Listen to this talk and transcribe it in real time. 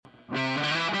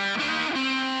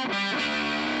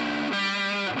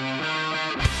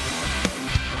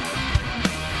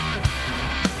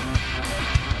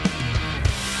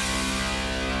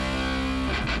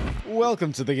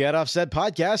Welcome to the Get Offset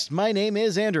podcast. My name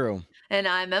is Andrew. And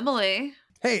I'm Emily.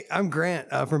 Hey, I'm Grant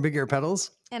from Big Ear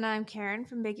Pedals. And I'm Karen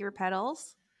from Big Ear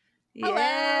Pedals.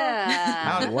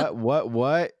 Yeah.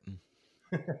 What?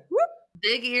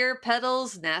 Big Ear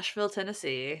Pedals, Nashville,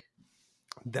 Tennessee.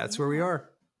 That's where we are.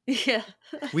 Yeah.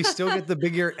 We still get the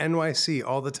Big Ear NYC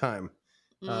all the time.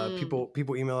 Mm.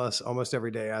 People email us almost every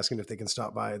day asking if they can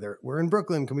stop by. We're in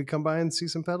Brooklyn. Can we come by and see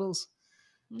some pedals?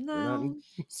 No.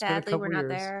 Sadly, we're not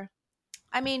there.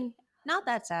 I mean, not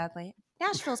that sadly.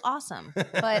 Nashville's awesome.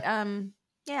 But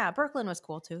yeah, Brooklyn was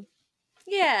cool too.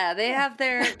 Yeah, they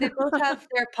both have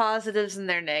their positives and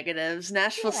their negatives.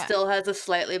 Nashville still has a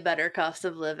slightly better cost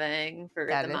of living for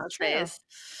the amount of space.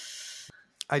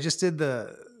 I just did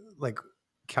the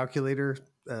calculator.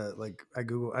 I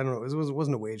Google. I don't know. It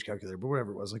wasn't a wage calculator, but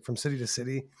whatever it was, like from city to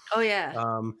city. Oh yeah.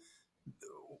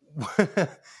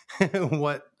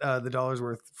 What the dollar's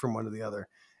worth from one to the other,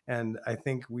 and I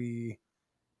think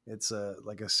it's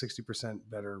like a 60%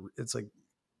 better. It's like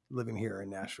living here in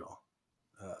Nashville.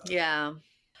 Yeah,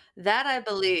 that I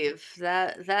believe.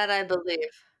 That I believe.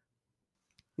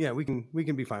 Yeah, we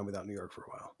can be fine without New York for a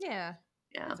while. Yeah,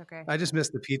 that's okay. I just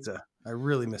missed the pizza. I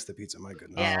really missed the pizza. My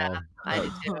goodness. Yeah, I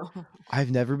do too. I've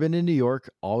never been in New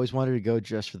York. Always wanted to go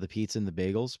just for the pizza and the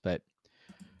bagels, but.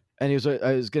 And what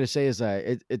I was going to say is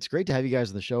it's great to have you guys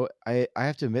on the show. I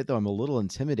have to admit, though, I'm a little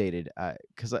intimidated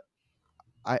because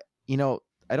I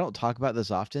don't talk about this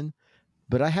often,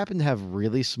 but I happen to have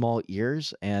really small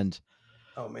ears. And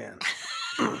oh, man.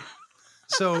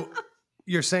 So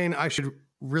you're saying I should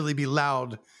really be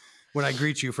loud when I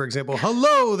greet you, for example,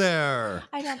 hello there.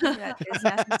 I don't think that is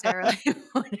necessarily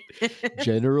what it is.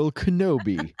 General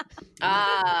Kenobi.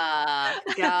 Ah,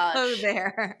 gosh. Hello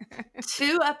there.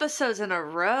 2 episodes in a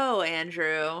row,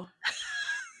 Andrew.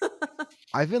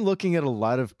 I've been looking at a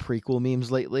lot of prequel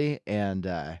memes lately, and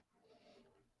they're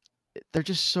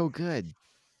just so good.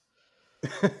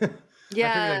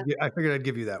 Yeah. I figured I'd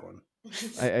give you that one.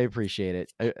 I appreciate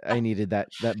it. I needed that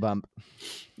bump.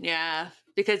 Yeah,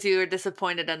 because you were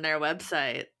disappointed in their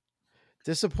website.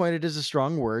 Disappointed is a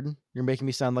strong word. You're making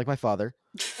me sound like my father.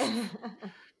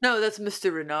 No, that's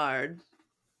Mr. Renard.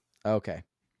 Okay.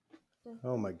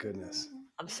 Oh, my goodness.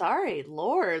 I'm sorry.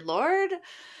 Lord.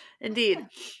 Indeed.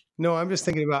 No, I'm just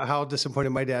thinking about how disappointed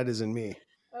my dad is in me.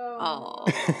 Oh.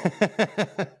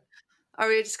 Are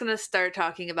we just going to start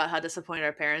talking about how disappointed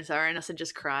our parents are in us and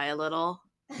just cry a little?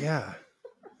 Yeah.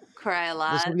 Cry a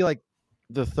lot. This will be like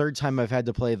the 3rd time I've had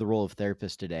to play the role of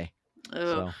therapist today.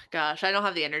 Oh, gosh. I don't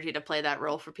have the energy to play that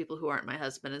role for people who aren't my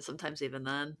husband, and sometimes even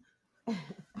then.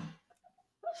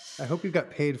 I hope you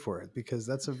got paid for it, because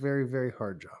that's a very, very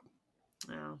hard job.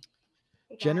 Oh.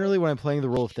 Generally, when I'm playing the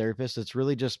role of therapist, it's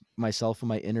really just myself and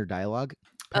my inner dialogue.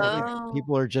 Apparently,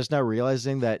 people are just now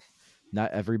realizing that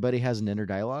not everybody has an inner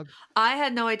dialogue. I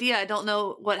had no idea. I don't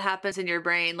know what happens in your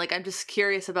brain. Like, I'm just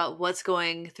curious about what's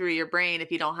going through your brain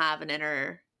if you don't have an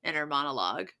inner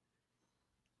monologue.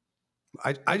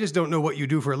 I just don't know what you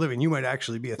do for a living. You might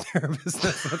actually be a therapist.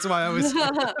 That's why I was.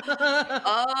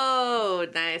 Oh,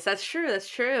 nice. That's true.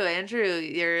 Andrew's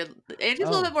a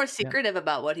little bit more secretive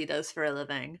about what he does for a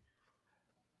living.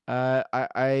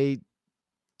 My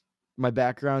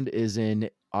background is in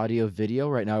audio video.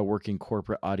 Right now I work in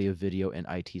corporate audio video and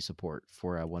IT support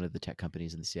for one of the tech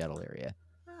companies in the Seattle area.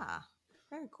 Ah,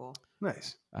 very cool.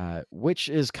 Nice. Which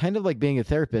is kind of like being a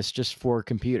therapist just for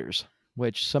computers,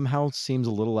 which somehow seems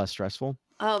a little less stressful.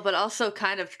 Oh, but also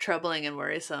kind of troubling and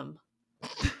worrisome.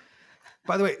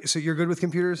 By the way, so you're good with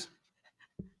computers?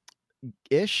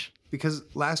 Ish. Because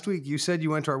last week you said you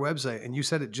went to our website and you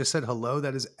said it just said hello.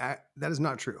 That is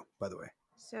not true, by the way.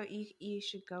 So you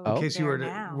should go. In case you were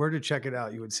to check it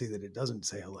out, you would see that it doesn't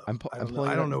say hello. I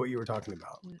don't know what you were talking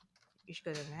about. You should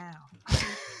go there now.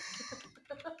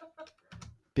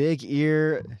 Big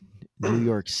Ear, New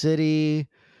York City.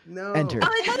 No. Enter. Oh,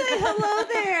 I thought it hello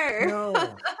there.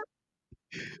 No.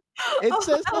 It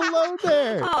says hello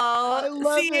there. Oh, I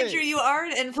love see, it. Andrew, you are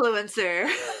an influencer.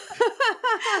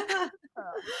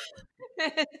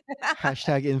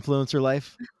 Hashtag influencer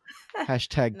life.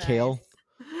 Hashtag Nice. kale.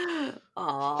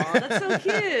 Oh, that's so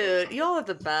cute. You all are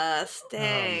the best.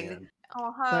 Dang.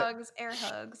 Oh, hugs, air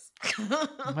hugs.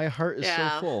 My heart is so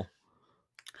full.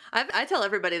 I tell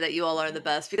everybody that you all are the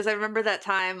best because I remember that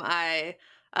time I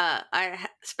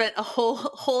spent a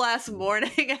whole ass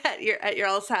morning at your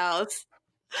all's house.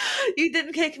 You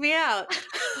didn't kick me out.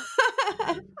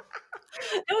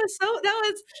 It was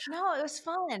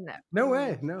fun. No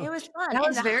way. No. It was fun. That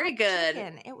was very good.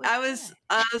 I was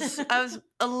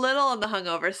a little on the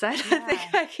hungover side. Yeah. I think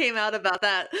I came out about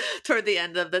that toward the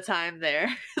end of the time there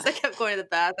because I kept going to the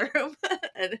bathroom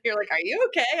and you're like, "Are you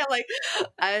okay?" I'm like,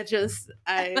 I'm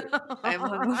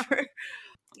hungover.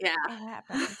 Yeah. It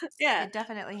happens. Yeah. It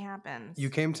definitely happens. You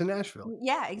came to Nashville.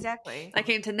 Yeah, exactly. I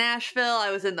came to Nashville. I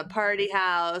was in the party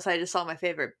house. I just saw my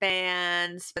favorite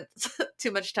bands, spent too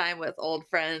much time with old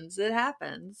friends. It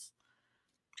happens.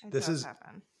 This is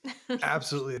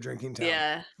absolutely a drinking town.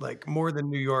 Yeah. Like more than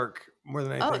New York, more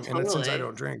than anything. Totally. And since I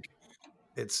don't drink,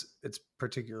 it's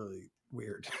particularly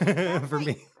weird for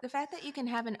me. The fact that you can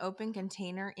have an open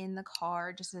container in the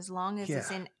car just as long as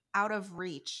it's out of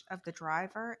reach of the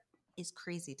driver is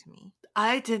crazy to me.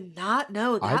 I did not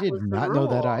know that. I did not know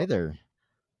that either.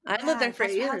 I lived there for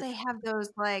years. How they have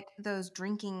those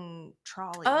drinking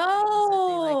trolleys.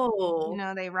 Oh,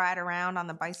 they ride around on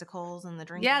the bicycles and the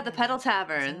drinking. Yeah, the pedal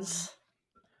taverns.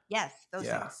 Yes, those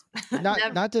things.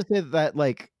 Not to say that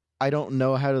like I don't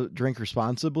know how to drink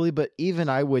responsibly, but even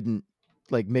I wouldn't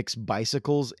like mix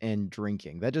bicycles and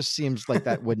drinking. That just seems like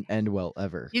that wouldn't end well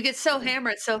ever. You get so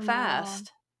hammered so fast.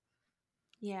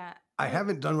 Yeah. I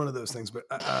haven't done one of those things, but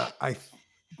I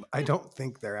don't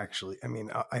think they're actually. I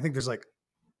mean, I think there's like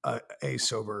a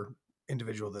sober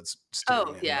individual that's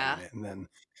steering it, and then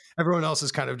everyone else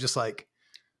is kind of just like,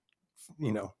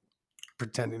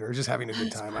 pretending or just having a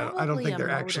good time. I don't think they're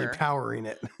actually powering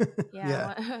it.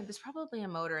 Yeah. There's probably a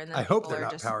motor, and I hope they're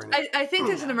not powering it. I think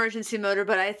there's an emergency motor,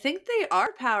 but I think they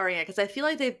are powering it because I feel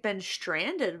like they've been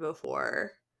stranded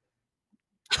before.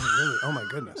 Oh, really? Oh my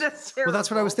goodness. Well, that's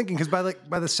what I was thinking. Because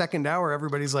by the second hour,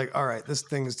 everybody's like, "All right, this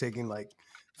thing is taking like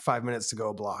 5 minutes to go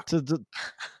a block."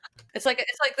 It's like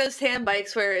those tan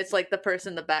bikes where it's like the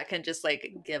person in the back can just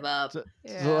like give up. So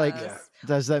like,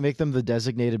 does that make them the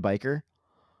designated biker?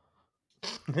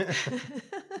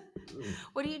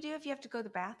 What do you do if you have to go to the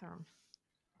bathroom?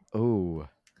 Oh,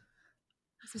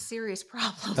 it's a serious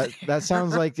problem. That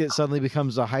sounds like it suddenly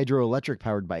becomes a hydroelectric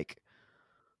powered bike.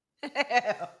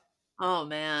 Oh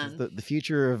man, the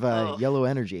future of yellow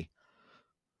energy.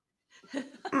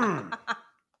 My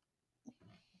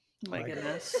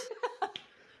goodness.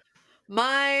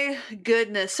 My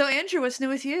goodness. So Andrew, what's new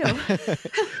with you?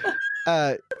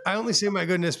 I only say my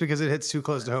goodness because it hits too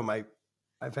close to home. I've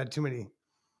had too many.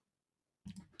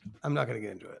 I'm not going to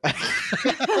get into it.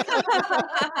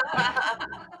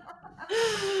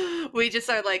 We just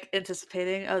are like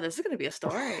anticipating. Oh, this is going to be a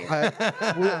story.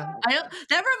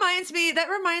 That reminds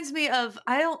me of.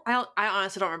 I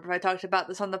honestly don't remember if I talked about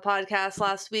this on the podcast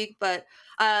last week, but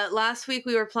last week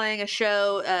we were playing a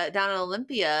show down in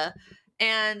Olympia,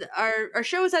 and our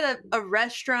show was at a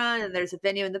restaurant, and there's a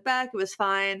venue in the back. It was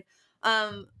fine,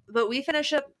 but we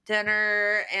finish up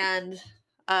dinner, and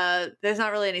there's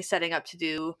not really any setting up to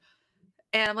do.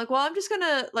 And I'm like, well, I'm just going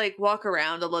to like walk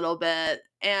around a little bit.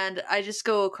 And I just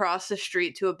go across the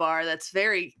street to a bar that's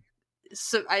you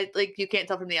can't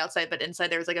tell from the outside, but inside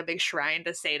there was like a big shrine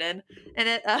to Satan in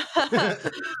it.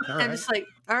 I'm just like,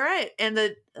 all right. And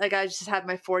I just had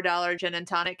my $4 gin and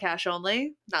tonic, cash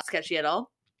only, not sketchy at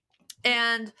all.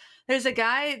 And there's a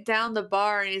guy down the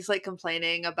bar, and he's like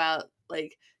complaining about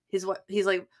like he's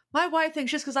like, my wife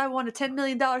thinks just because I won a $10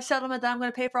 million settlement that I'm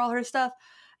going to pay for all her stuff.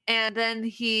 And then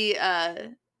he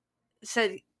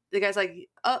said, the guy's like,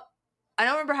 oh, I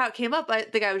don't remember how it came up.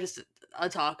 The guy was just a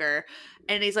talker.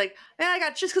 And he's like, man,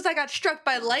 just because I got struck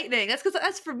by lightning.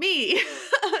 That's for me.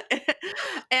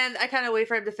 And I kind of wait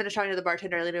for him to finish talking to the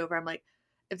bartender. I lean over. I'm like,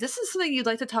 if this is something you'd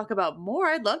like to talk about more,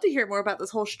 I'd love to hear more about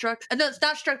this whole struck. No, it's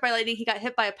not struck by lightning. He got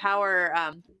hit by a power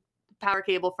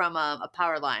cable from a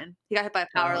power line. He got hit by a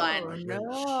power line.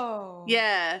 No.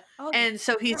 Yeah. Oh, and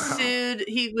so he sued.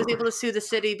 He was able to sue the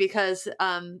city because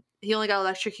he only got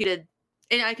electrocuted.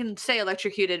 And I can say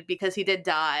electrocuted because he did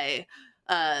die.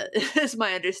 Is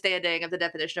my understanding of the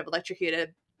definition of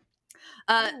electrocuted.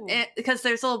 Because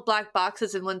there's little black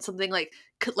boxes, and when something like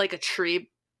a tree,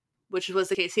 which was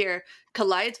the case here,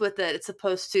 collides with it, it's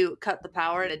supposed to cut the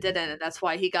power, and it didn't. And that's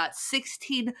why he got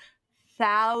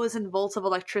 16,000 volts of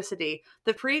electricity.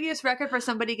 The previous record for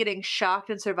somebody getting shocked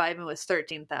and surviving was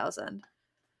 13,000.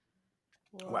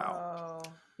 Wow.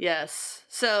 Yes.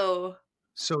 So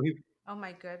he. Oh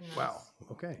my goodness. Wow.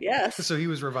 Okay. Yes. So he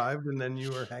was revived, and then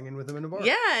you were hanging with him in a bar.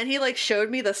 Yeah, and he like showed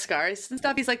me the scars and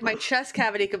stuff. He's like, my chest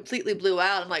cavity completely blew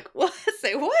out. I'm like, what?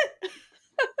 Say what?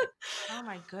 Oh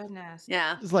my goodness.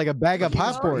 Yeah. It's like a bag of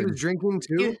popcorn. He was drinking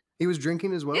too? Yeah. He was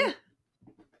drinking as well? Yeah.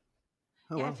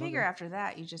 Oh, yeah, I figure after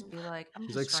that you just be like,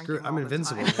 he's like, screw, I'm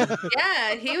invincible.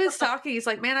 Yeah, he was talking. He's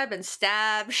like, man, I've been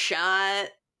stabbed, shot.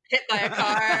 hit by a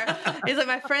car. He's like,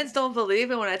 my friends don't believe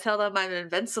me when I tell them I'm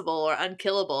invincible or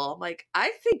unkillable. I'm like,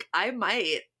 I think I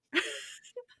might.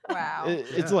 Wow.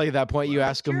 It's like at that point you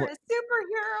ask him. You're a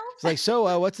superhero. It's like,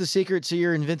 so what's the secret to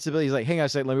your invincibility? He's like, hang on a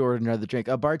second, let me order another drink.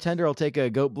 A bartender will take a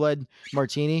goat blood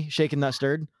martini, shaken not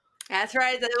stirred. That's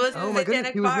right. It was oh my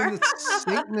goodness, he was in the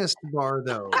Satanist bar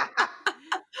though.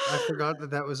 I forgot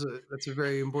that's a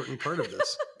very important part of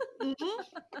this.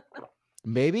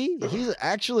 Maybe he's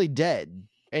actually dead,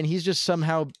 and he's just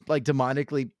somehow like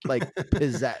demonically like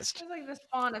possessed. It's like the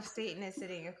spawn of Satan is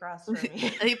sitting across from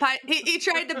me. he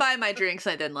tried to buy my drinks.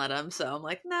 I didn't let him, so I'm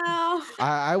like, no.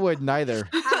 I wouldn't either.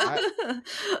 I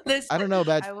don't know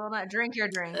about. I will not drink your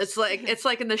drink. It's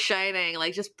like in The Shining.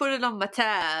 Like, just put it on my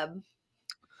tab.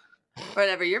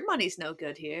 Whatever. Your money's no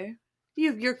good here.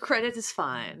 Your credit is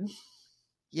fine.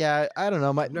 Yeah, I don't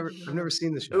know. I've never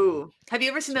seen this show. Ooh, have you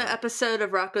ever seen an episode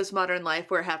of Rocko's Modern Life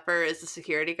where Heifer is the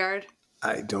security guard?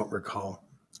 I don't recall.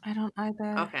 I don't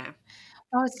either. Okay.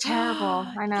 Oh, it's terrible.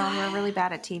 I know. We're really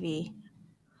bad at TV.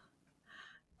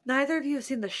 Neither of you have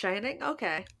seen The Shining?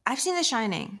 Okay. I've seen The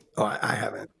Shining. Oh, I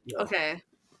haven't. No. Okay.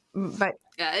 But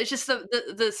yeah, it's just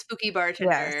the spooky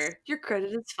bartender. Yes. Your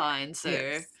credit is fine, sir.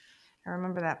 Yes. I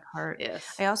remember that part.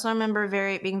 Yes. I also remember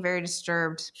being very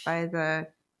disturbed by the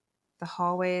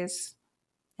hallways,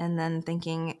 and then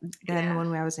thinking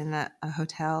when I was in a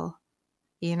hotel,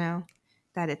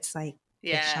 that it's like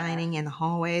it's shining in the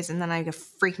hallways, and then I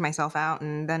freaked myself out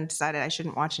and then decided I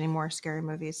shouldn't watch any more scary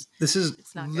movies. This is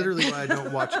literally why I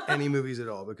don't watch any movies at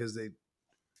all, because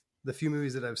the few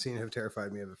movies that I've seen have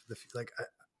terrified me. Like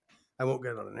I won't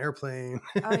get on an airplane.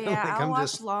 Oh yeah, I'll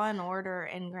watch Law and Order,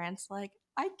 and Grant's like,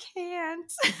 I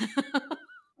can't.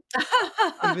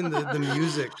 Even the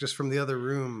music just from the other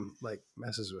room like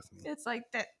messes with me. It's like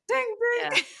that ding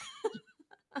ding.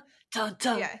 Dun,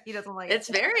 dun. Yeah, he doesn't like it.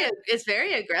 It's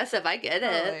very aggressive. I get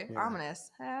it. Yeah.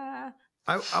 Ominous. I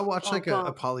watch like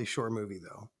a Pauly Shore movie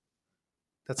though.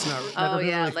 That's not. That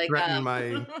really like, threaten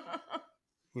my.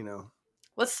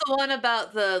 What's the one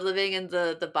about the living in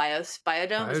the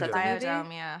biodome? Is that the Biodome?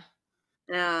 movie? Yeah.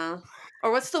 Yeah.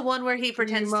 Or what's the one where he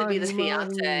pretends to be the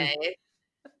fiance?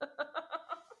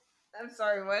 I'm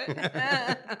sorry, what?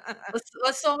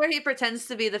 What's the one where he pretends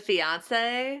to be the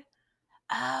fiance?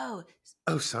 Oh,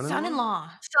 son-in-law.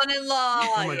 Son-in-law.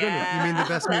 Oh my goodness! You mean the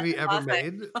best movie ever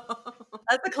made?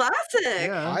 That's a classic.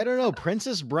 Yeah. I don't know.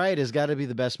 Princess Bride has got to be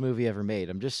the best movie ever made.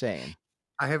 I'm just saying.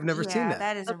 I have never seen that.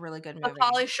 That is a really good movie.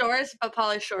 But Pauly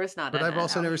Shore's not. But I've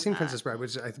also never seen Princess Bride,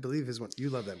 which I believe is what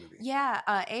you love that movie. Yeah,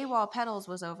 AWOL Petals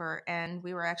was over, and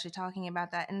we were actually talking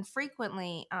about that. And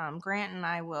frequently, Grant and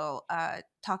I will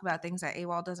talk about things that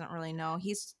AWOL doesn't really know.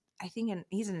 He's in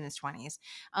his 20s.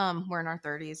 We're in our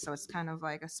 30s, so it's kind of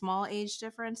like a small age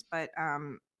difference. But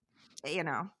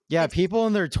yeah, people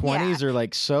in their 20s are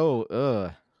like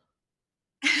so.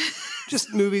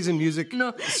 Just movies and music,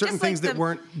 certain things that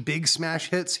weren't big smash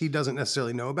hits he doesn't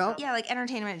necessarily know about. Yeah, like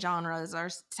entertainment genres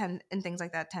and things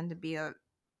like that tend to be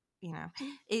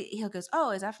he goes,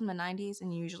 oh, is that from the 90s?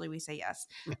 And usually we say yes.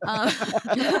 But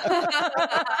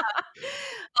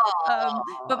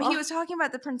he was talking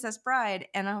about The Princess Bride,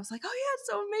 and I was like, oh yeah, it's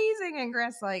so amazing. And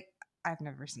Grant's like, I've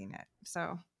never seen it.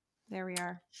 So there we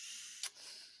are.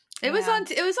 It was on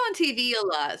TV a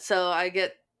lot, so I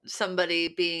get somebody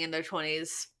being in their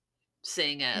 20s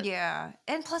seeing it. Yeah,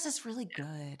 and plus it's really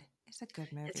good. It's a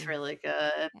good movie. It's really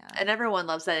good, and everyone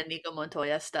loves that Inigo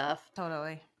Montoya stuff.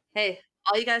 Totally. Hey,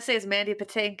 all you gotta say is Mandy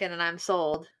Patinkin, and I'm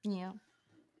sold. Yeah.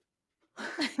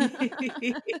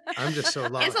 I'm just so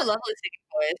lost. He has a lovely singing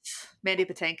voice, Mandy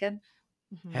Patinkin.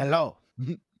 Mm-hmm. Hello.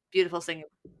 Beautiful singing.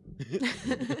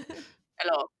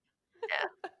 Hello. Yeah.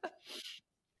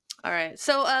 All right.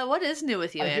 So, what is new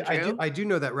with you, Andrew? I do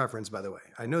know that reference, by the way.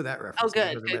 I know that reference. Oh,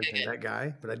 good. That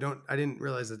guy, but I didn't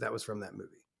realize that was from that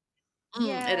movie.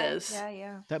 Yeah, it is.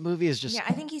 Yeah. That movie is just. Yeah,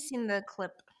 I think he's seen the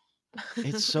clip.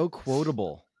 It's so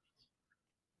quotable.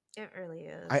 It really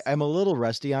is. I'm a little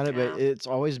rusty on it, but it's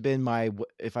always been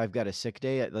if I've got a sick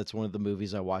day, that's one of the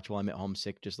movies I watch while I'm at home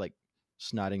sick, just like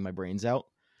snotting my brains out.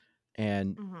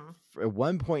 And at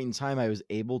one point in time, I was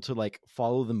able to like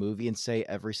follow the movie and say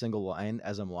every single line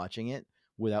as I'm watching it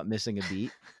without missing a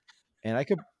beat. And I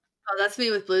could. Oh, that's me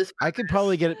with Blues Brothers. I could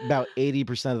probably get about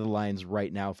 80% of the lines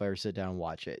right now if I were to sit down and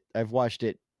watch it. I've watched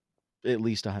it at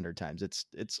least 100 times.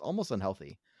 It's almost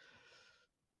unhealthy.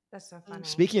 That's so funny.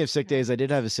 Speaking of sick days, I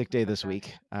did have a sick day this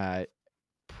week.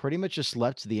 Pretty much just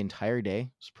slept the entire day. It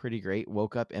was pretty great.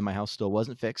 Woke up and my house still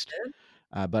wasn't fixed.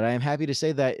 But I am happy to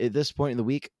say that at this point in the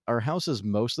week, our house is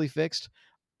mostly fixed.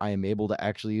 I am able to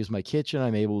actually use my kitchen.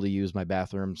 I'm able to use my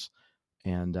bathrooms.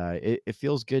 And it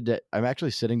feels good that I'm actually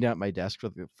sitting down at my desk for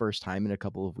the first time in a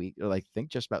couple of weeks, or like think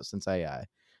just about since I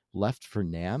left for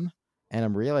NAMM, and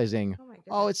I'm realizing,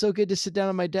 oh, it's so good to sit down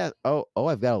on my desk. Oh,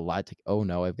 I've got a lot to. Oh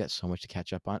no, I've got so much to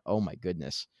catch up on. Oh my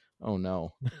goodness. Oh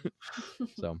no.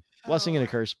 So blessing and a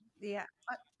curse. Yeah,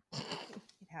 it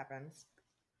happens.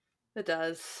 It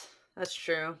does. That's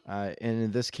true. And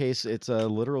in this case, it's a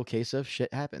literal case of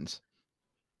shit happens.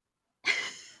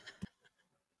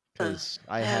 Because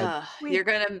I had we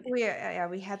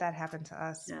had that happen to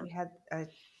us. Yeah. We had a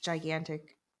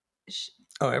gigantic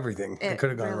everything it could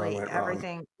have gone really, wrong.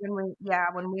 Everything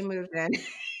when we moved in,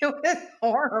 it was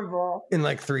horrible in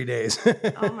like 3 days.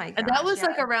 Oh my god! And that was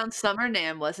like around summer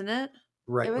NAMM, wasn't it?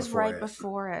 Right. It was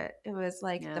before it. It was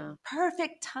like the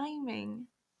perfect timing.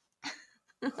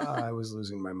 I was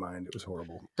losing my mind. It was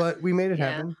horrible, but we made it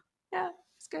happen. Yeah,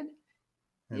 it's good.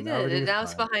 You did, and now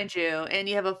it's behind you, and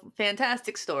you have a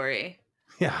fantastic story.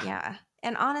 Yeah.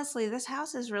 And honestly, this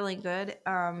house is really good.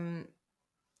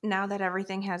 Now that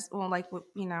everything has,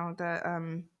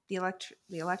 the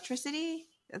electricity,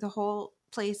 the whole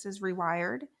place is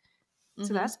rewired,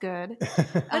 so that's good.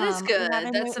 That is good.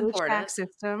 That's important. HVAC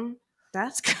system,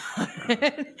 that's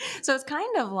good. So it's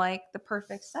kind of like the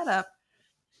perfect setup.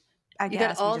 I guess you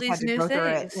got all these new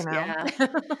things. Yeah,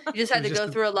 you just had to go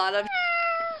through a lot of.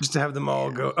 Just to have them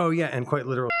all go, and quite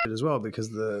literal as well, because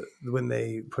when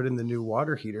they put in the new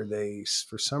water heater, they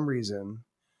for some reason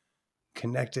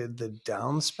connected the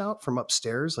downspout from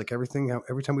upstairs. Like every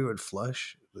time we would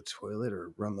flush the toilet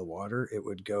or run the water, it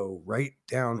would go right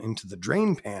down into the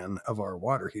drain pan of our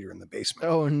water heater in the basement.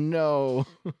 Oh no.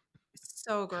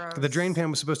 So gross. The drain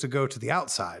pan was supposed to go to the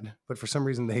outside, but for some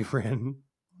reason they ran.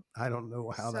 I don't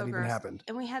know how that even happened.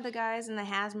 And we had the guys in the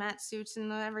hazmat suits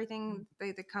and everything.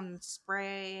 They come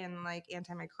spray and like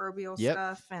antimicrobial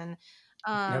stuff, and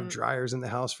have dryers in the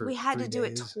house for. We had 3 to do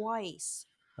days. it twice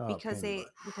because they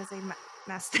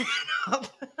messed it up.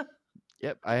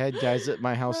 Yep, I had guys at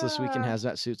my house this week in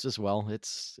hazmat suits as well.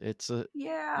 It's an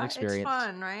experience. It's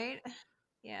fun, right?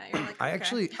 Yeah, you're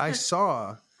like, I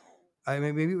saw.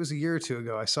 Maybe it was a year or two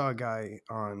ago. I saw a guy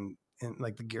in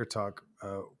like the Gear Talk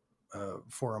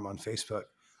forum on Facebook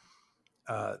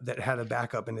that had a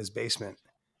backup in his basement,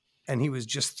 and he was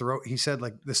just he said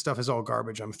like, this stuff is all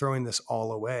garbage, I'm throwing this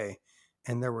all away.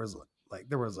 And there was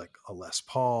like a Les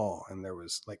Paul, and there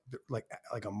was like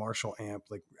a Marshall amp,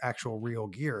 like actual real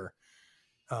gear,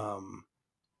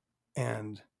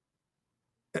 and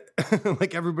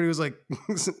like everybody was like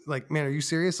man, are you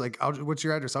serious? Like, what's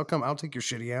your address? I'll take your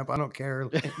shitty amp, I don't care.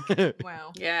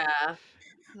 Wow. Yeah.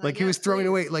 Like he was throwing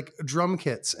away like drum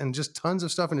kits and just tons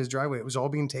of stuff in his driveway. It was all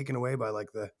being taken away by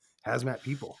like the hazmat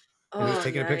people. And he was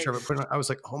taking a picture of it. I was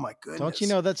like, oh my goodness. Don't you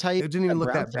know that's how you? It didn't even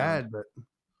look that bad, but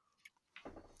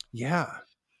yeah.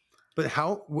 But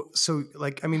how? So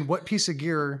like, I mean, what piece of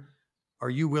gear are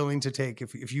you willing to take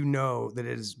if you know that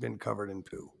it has been covered in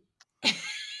poo?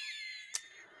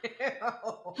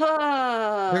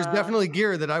 There's definitely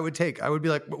gear that I would take. I would be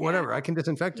like, whatever, I can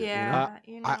disinfect it. Yeah,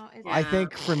 I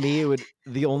think for me, it would.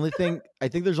 The only thing, I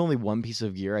think there's only one piece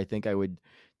of gear I think I would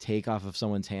take off of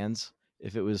someone's hands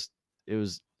if it was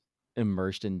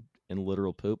immersed in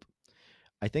literal poop.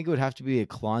 I think it would have to be a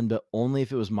Klon, but only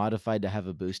if it was modified to have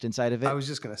a boost inside of it. I was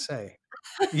just gonna say,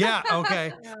 yeah,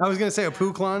 okay. I was gonna say a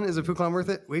poo Klon. Is a poo Klon worth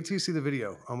it? Wait till you see the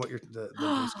video on what the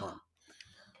boost Klon.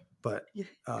 But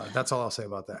that's all I'll say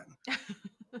about that.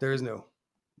 There is no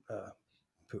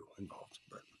poo involved.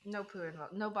 But no poo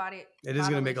involved. No body. It is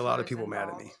going to make a lot of people mad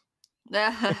at me.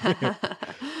 I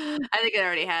think it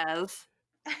already has.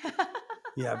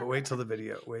 Yeah, but wait till the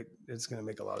video. Wait, it's going to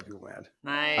make a lot of people mad.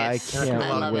 Nice. I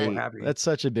can't wait. That's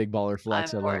such a big baller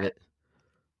flex. I love it.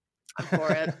 I'm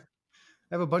for it. I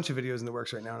have a bunch of videos in the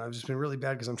works right now, and I've just been really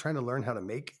bad because I'm trying to learn how to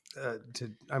make.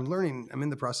 I'm in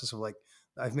the process of like.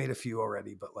 I've made a few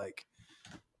already, but like,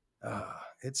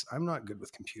 I'm not good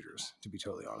with computers, to be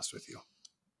totally honest with you.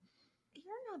 You're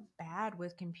not bad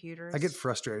with computers. I get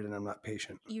frustrated and I'm not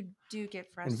patient. You do get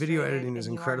frustrated. And video editing is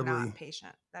incredibly not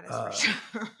patient. That is for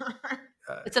sure.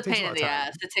 It's a pain in the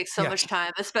ass. It takes so much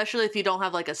time, especially if you don't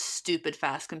have like a stupid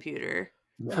fast computer.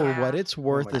 Yeah. For what it's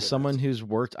worth, as someone who's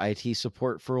worked IT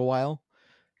support for a while,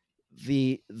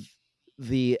 the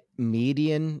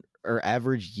median or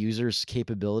average user's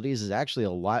capabilities is actually a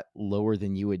lot lower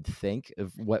than you would think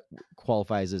of what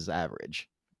qualifies as average.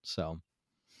 So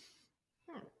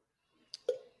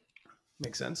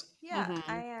makes sense.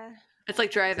 Yeah. It's like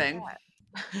driving.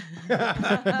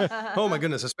 Oh my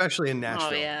goodness, especially in Nashville.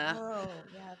 Oh yeah.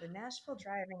 The Nashville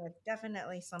driving is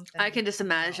definitely something. I can just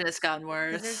imagine it's gotten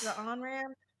worse. There's the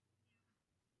on-ramp.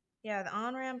 Yeah, the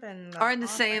on-ramp and are in the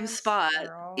same spot.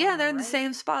 Yeah, they're in the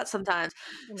same spot sometimes.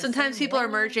 Sometimes people are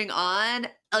merging on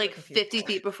like 50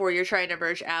 feet before you're trying to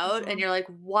merge out, and you're like,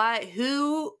 why?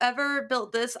 Whoever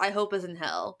built this, I hope is in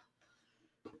hell.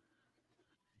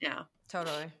 Yeah.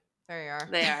 Totally. There you are.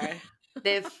 They are.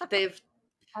 They've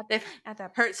at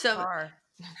that hurt so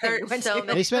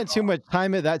many. They spent too much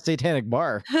time at that satanic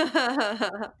bar.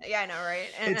 Yeah, I know, right?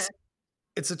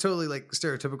 It's a totally like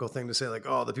stereotypical thing to say, like,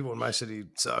 oh, the people in my city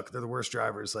suck. They're the worst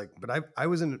drivers. Like, but I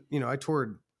was in, I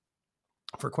toured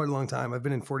for quite a long time. I've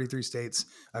been in 43 states.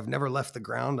 I've never left the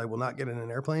ground. I will not get in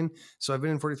an airplane. So I've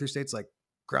been in 43 states, like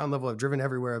ground level. I've driven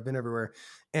everywhere. I've been everywhere.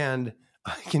 And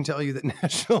I can tell you that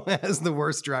Nashville has the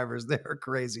worst drivers. They are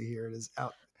crazy here. It is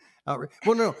out.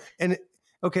 Well, no. And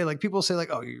okay, like people say,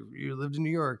 like, oh, you lived in New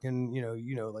York, and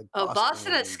like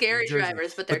Boston has scary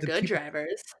drivers, but they're good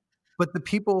drivers. But the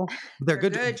people, they're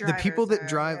good drivers, the people that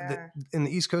drive in the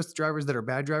East Coast, drivers that are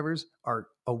bad drivers are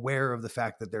aware of the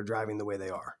fact that they're driving the way they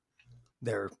are.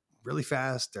 They're really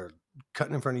fast. They're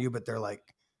cutting in front of you, but they're like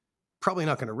probably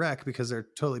not going to wreck because they're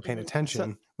totally paying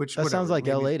attention. That sounds like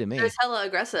LA to me. They're hella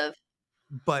aggressive.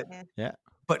 But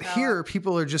but here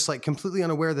people are just like completely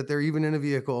unaware that they're even in a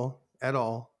vehicle at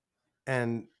all,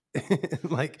 and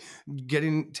like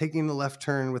taking the left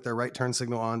turn with their right turn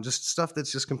signal on, just stuff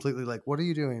that's just completely like, what are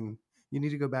you doing? You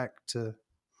need to go back to.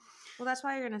 Well, that's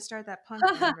why you're going to start that punk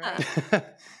band,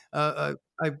 right?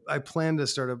 I plan to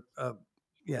start a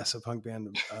punk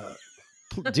band.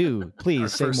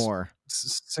 Please say more.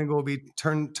 Single will be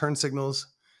turn signals.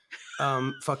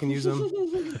 Fucking use them.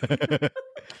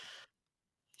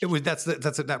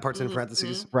 That part's in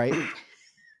parentheses, right?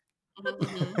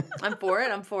 I'm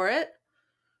for it.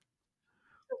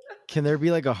 Can there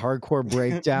be like a hardcore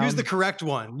breakdown? Use the correct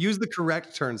one. Use the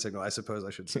correct turn signal, I suppose I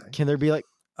should say. Can there be like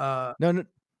no?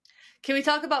 Can we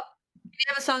talk about? Can you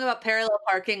have a song about parallel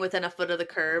parking within a foot of the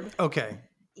curb? Okay.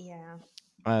 Yeah.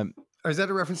 Is that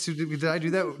a reference to? Did I do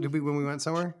that? Did we when we went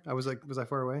somewhere? Was I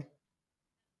far away?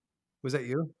 Was that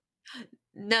you?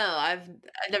 No, I've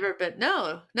never been.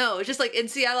 No. It's just like in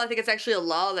Seattle. I think it's actually a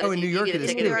law that in New York it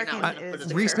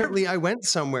is. Recently, I went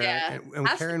somewhere and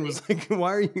Karen was like,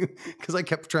 "Why are you?" Because I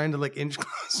kept trying to like inch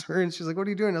closer, and she's like, "What are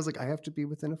you doing?" I was like, "I have to be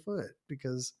within a foot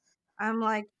because." I'm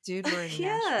like, dude, we're in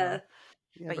Nashville.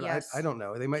 Yeah, but yes, I don't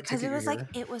know. They might because it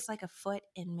was like a foot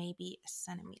and maybe a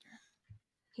centimeter.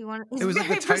 It was like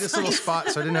the tightest little spot,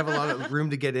 so I didn't have a lot of room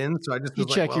to get in. So I just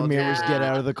check your mirrors, get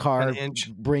out of the car,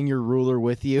 bring your ruler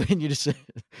with you, and you just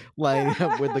line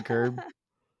up with the curb.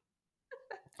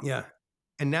 Yeah,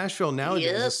 and Nashville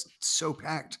nowadays is so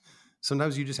packed.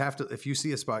 Sometimes you just have to. If you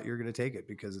see a spot, you're going to take it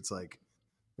because it's like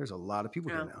there's a lot of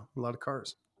people here now, a lot of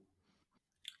cars.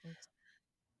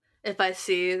 If I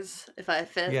fits,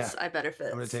 I better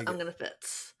fits. I'm gonna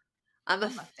fits. I'm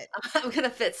gonna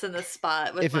fits in this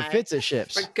spot. If it fits, it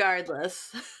ships.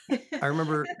 Regardless. I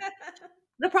remember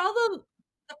the problem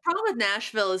with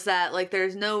Nashville is that like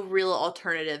there's no real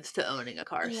alternatives to owning a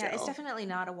car. Yeah, it's definitely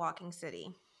not a walking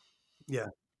city. Yeah.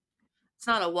 It's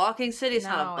not a walking city. It's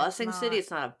not a busing city.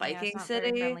 It's not a biking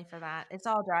city. Very friendly for that. It's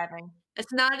all driving.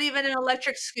 It's not even an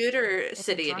electric scooter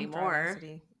city anymore.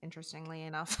 City, interestingly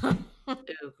enough. Ooh,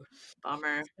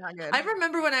 bummer. Not good. I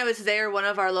remember when I was there, one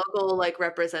of our local like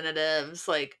representatives,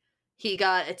 like he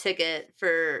got a ticket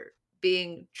for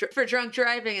being for drunk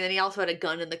driving, and then he also had a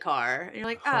gun in the car. And you're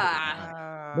like,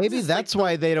 maybe that's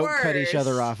why they don't cut each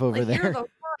other off over there.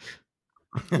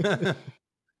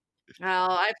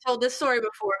 Well, I've told this story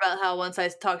before about how once I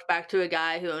talked back to a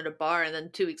guy who owned a bar, and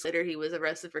then 2 weeks later he was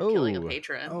arrested for killing a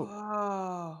patron.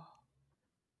 Oh.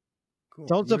 Cool.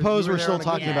 Don't suppose we're still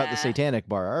talking about the satanic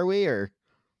bar, are we? Or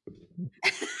you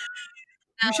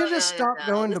should just stop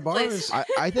going to bars.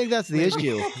 I think that's the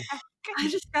issue. I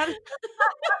just got it.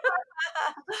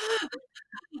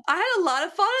 I had a lot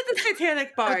of fun at the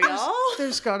satanic bar, y'all.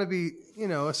 There's got to be,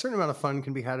 a certain amount of fun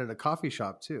can be had at a coffee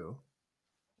shop too.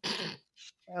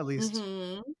 At least.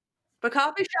 Mm-hmm. But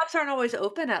coffee shops aren't always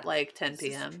open at like 10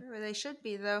 p.m. True. They should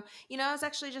be, though. I was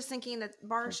actually just thinking that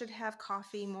bars should have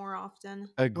coffee more often.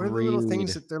 Agreed. What are the little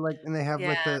things that they're like, and they have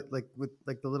with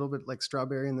the little bit like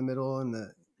strawberry in the middle and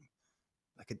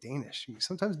like a Danish.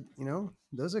 Sometimes,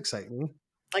 those excite me.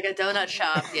 Like a donut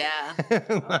shop, yeah.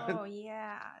 Oh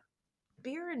yeah,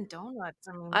 beer and donuts.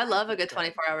 I love a good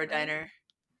 24-hour diner.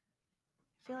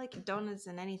 I feel like donuts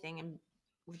and anything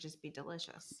would just be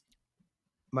delicious.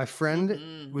 My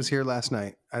friend was here last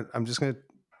night. I'm just going to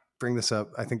bring this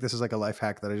up. I think this is like a life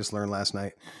hack that I just learned last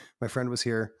night. My friend was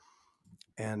here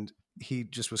and he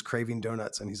just was craving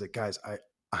donuts. And he's like, guys,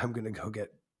 I'm going to go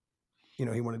get, he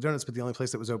wanted donuts, but the only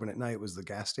place that was open at night was the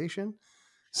gas station.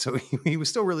 So he was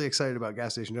still really excited about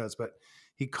gas station donuts, but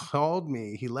He called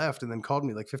me, he left and then called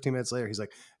me like 15 minutes later. He's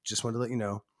like, just wanted to let you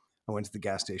know, I went to the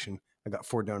gas station. I got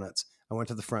 4 donuts. I went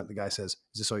to the front. The guy says,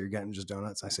 is this all you're getting? Just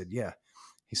donuts? I said, yeah.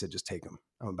 He said, just take them.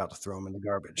 I'm about to throw them in the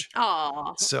garbage.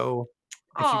 Aw. So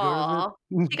if you go to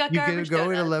you get go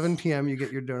donuts. at 11 p.m., you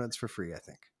get your donuts for free, I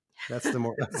think. That's the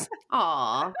more.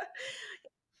 Aw.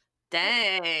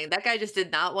 Dang. That guy just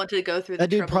did not want to go through the That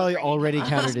dude trouble probably of bringing already him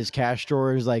counted up. his cash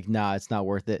drawer. He's like, nah, it's not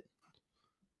worth it.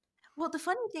 Well, the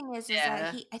funny thing is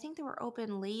Yeah. that I think they were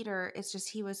open later. It's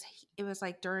just it was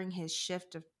like during his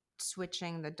shift of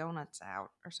switching the donuts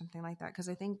out or something like that. Because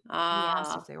I think he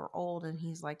asked if they were old, and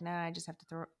he's like, "Nah, I just have to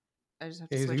switch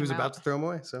He was them about out." to throw them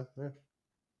away. So yeah.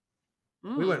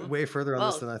 We went way further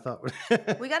on this than I thought.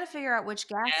 We got to figure out which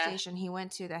gas station he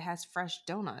went to that has fresh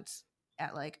donuts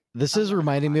at like. This is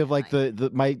reminding me of like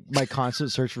my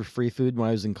constant search for free food when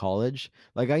I was in college.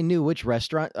 Like I knew which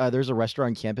restaurant. There's a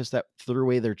restaurant on campus that threw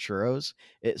away their churros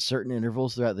at certain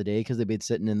intervals throughout the day because they've been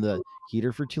sitting in the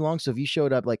heater for too long. So if you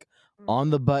showed up like on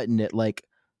the button at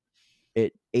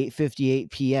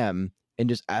 8:58 p.m. and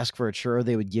just ask for a churro,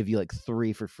 they would give you like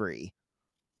 3 for free.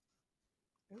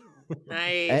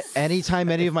 Nice. Anytime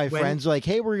any of my friends are like,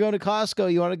 hey, we're going to Costco,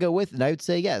 you want to go with? And I would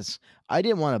say yes. I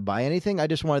didn't want to buy anything. I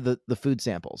just wanted the food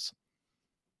samples.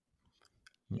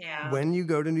 Yeah. When you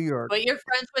go to New York. But your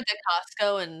friends went to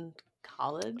Costco in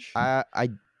college? I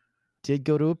did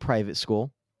go to a private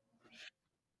school.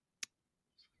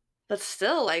 But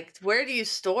still, like, where do you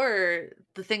store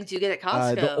the things you get at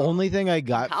Costco? The only thing I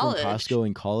got from Costco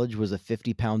in college was a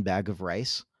 50-pound bag of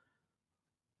rice.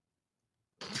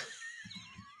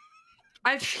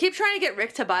 I keep trying to get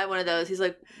Rick to buy one of those. He's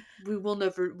like, we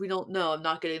don't know. I'm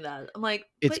not getting that. I'm like,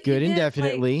 it's good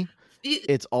indefinitely. Like,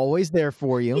 it's always there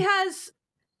for you. He has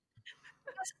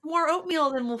more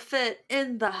oatmeal than will fit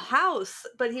in the house,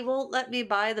 but he won't let me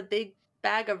buy the big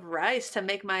bag of rice to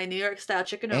make my New York style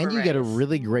chicken over And you rice. get a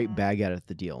really great bag out of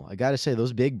the deal. I got to say,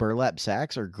 those big burlap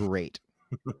sacks are great.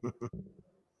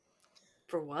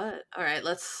 For what? All right,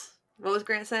 what was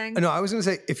Grant saying? No, I was going to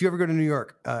say, if you ever go to New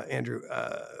York, Andrew,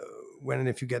 when and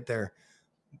if you get there,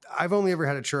 I've only ever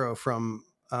had a churro from,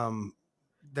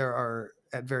 there are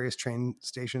at various train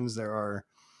stations, there are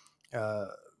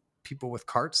people with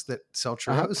carts that sell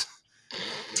churros.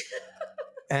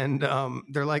 And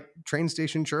they're like train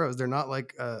station churros. They're not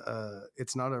like,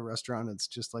 it's not a restaurant. It's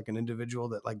just like an individual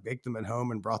that like baked them at home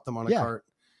and brought them on a cart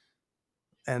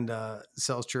and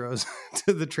sells churros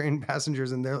to the train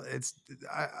passengers. And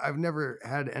I've never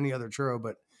had any other churro,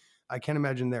 but I can't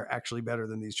imagine they're actually better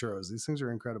than these churros. These things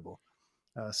are incredible.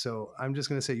 So I'm just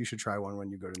going to say you should try one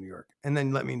when you go to New York, and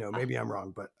then let me know. Maybe I'm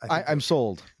wrong, but I'm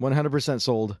sold. 100%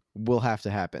 sold. Will have to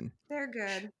happen. They're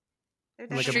good.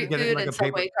 They're like street food and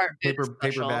Subway cart food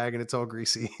paper bag, and it's all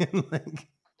greasy. Like,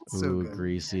 so good.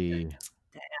 Greasy.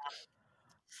 Damn.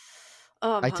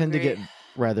 Oh, I tend to get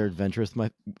rather adventurous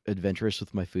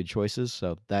with my food choices,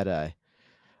 so that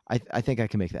I think I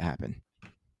can make that happen.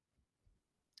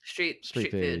 Street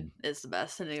food is the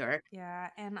best in New York. Yeah,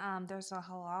 and there's a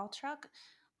halal truck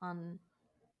on.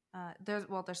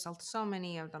 There's so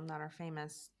many of them that are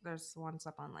famous. There's ones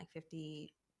up on like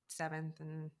 57th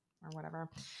and or whatever.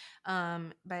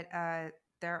 But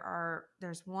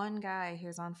there's one guy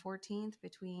who's on 14th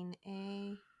between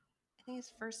I think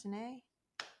it's First and A,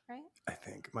 right? I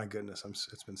think. My goodness,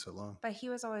 it's been so long. But he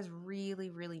was always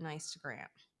really, really nice to Grant,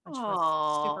 which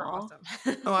was super awesome.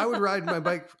 Oh, I would ride my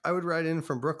bike. I would ride in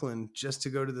from Brooklyn just to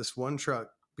go to this one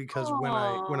truck because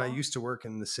when I used to work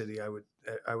in the city, I would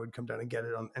come down and get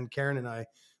it and Karen and I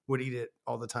would eat it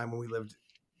all the time when we lived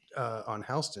on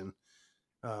Houston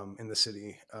in the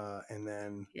city, and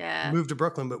then moved to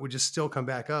Brooklyn, but would just still come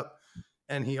back up.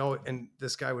 And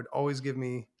this guy would always give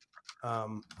me.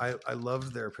 I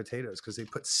love their potatoes because they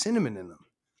put cinnamon in them,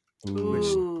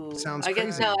 which sounds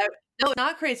crazy. No,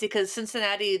 not crazy, because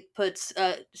Cincinnati puts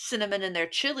cinnamon in their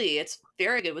chili. It's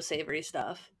very good with savory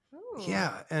stuff. Ooh.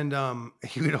 Yeah, and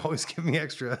he would always give me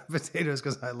extra potatoes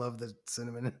because I love the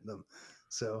cinnamon in them.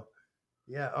 So,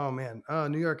 yeah. Oh man. Oh,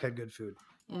 New York had good food.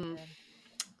 Mm.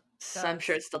 So I'm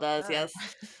sure it still does. Yes,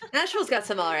 Nashville's got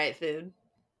some all right food.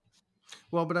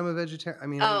 Well, but I'm a vegetarian. I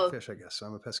mean, I eat fish, I guess. So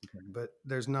I'm a pescatarian. But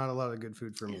there's not a lot of good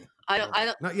food for me. I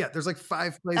don't. Not yet. There's like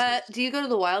 5 places. Do you go to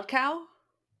the Wild Cow?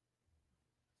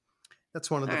 That's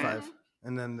one of the 5.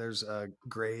 And then there's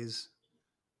Gray's,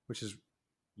 which is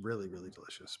really, really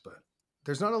delicious. But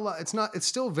there's not a lot. It's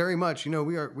still very much,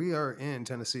 we are in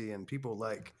Tennessee, and people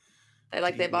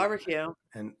they barbecue.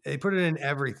 And they put it in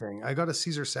everything. I got a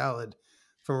Caesar salad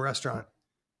from a restaurant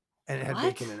and it had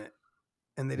bacon in it.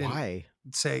 And they didn't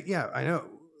say, yeah, I know.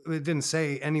 it didn't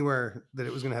say anywhere that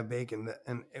it was going to have bacon,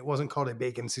 and it wasn't called a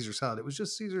bacon Caesar salad. It was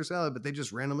just Caesar salad, but they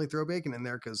just randomly throw bacon in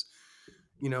there because,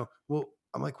 well,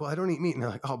 I'm like, well, I don't eat meat. And they're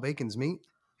like, oh, bacon's meat.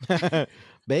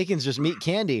 Bacon's just meat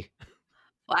candy.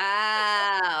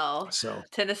 Wow. So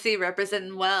Tennessee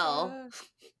representing well.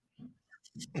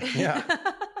 Yeah.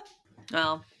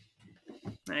 Well,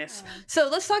 nice. So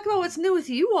let's talk about what's new with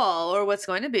you all, or what's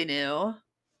going to be new.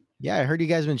 Yeah, I heard you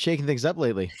guys have been shaking things up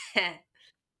lately.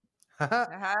 If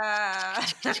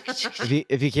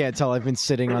you can't tell, I've been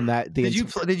sitting on that. Did you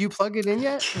plug it in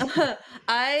yet?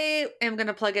 I am going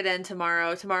to plug it in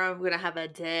tomorrow. Tomorrow I'm going to have a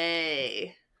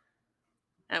day.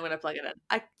 I'm going to plug it in.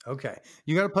 Okay.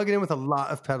 You got to plug it in with a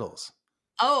lot of pedals.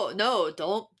 Oh, no,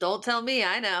 don't tell me.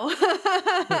 I know.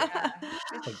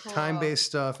 Like time-based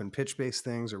stuff and pitch-based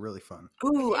things are really fun.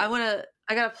 Ooh, I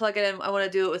got to plug it in. I want to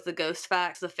do it with the Ghost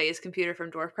Fax, the phase computer from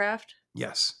Dwarfcraft.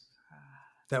 Yes.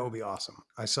 That would be awesome.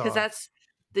 I saw. Because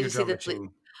did you see the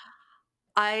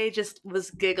I just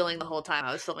was giggling the whole time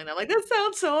I was filming that. Like, that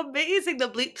sounds so amazing. The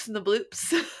bleeps and the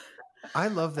bloops. I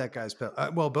love that guy's pedal.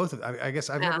 Well, both of them. I guess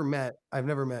I've never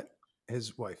met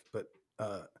his wife, but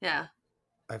yeah.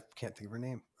 I can't think of her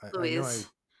name. Louise. I know I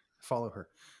follow her.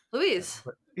 Louise.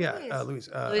 Louise.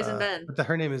 Louise and Ben. But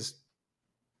her name is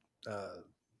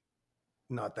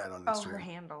not that on Instagram. Her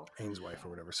handle. Ains' wife or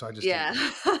whatever. So I just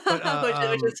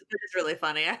which is really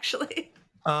funny, actually.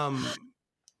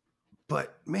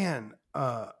 But man,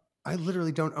 I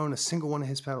literally don't own a single one of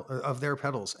his their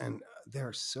pedals, and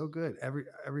they're so good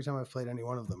every time I've played any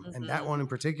one of them. Mm-hmm. And that one in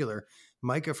particular,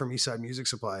 Micah from Eastside Music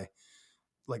Supply,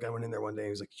 like I went in there one day, he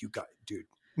was like, dude,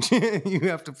 you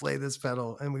have to play this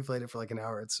pedal. And we played it for like an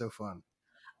hour. It's so fun.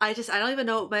 I don't even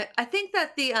know. I think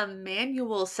that the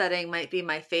manual setting might be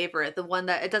my favorite. The one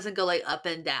that it doesn't go like up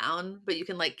and down, but you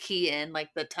can like key in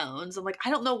like the tones. I'm like,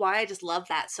 I don't know why I just love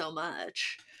that so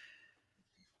much.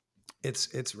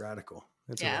 It's radical.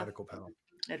 It's a radical pedal.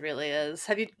 It really is.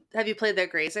 Have you played their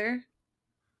Grazer?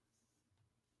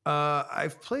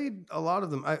 I've played a lot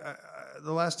of them. I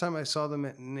the last time I saw them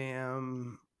at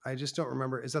NAMM, I just don't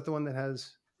remember. Is that the one that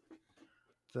has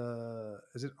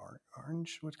is it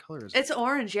orange? What color is it? It's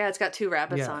orange. Yeah, it's got two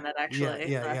rabbits on it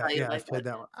actually. Yeah. I've played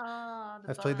that one.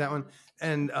 I've played that one.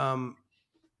 And the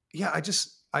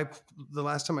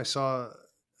last time I saw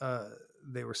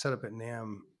they were set up at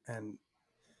NAMM, and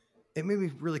it made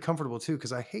me really comfortable too,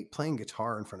 because I hate playing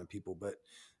guitar in front of people, but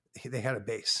they had a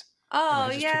bass. Oh,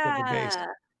 and I just picked up the bass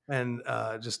and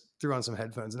just threw on some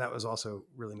headphones, and that was also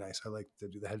really nice. I like to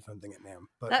do the headphone thing at NAMM.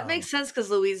 But that makes sense because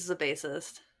Louise is a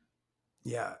bassist.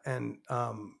 Yeah, and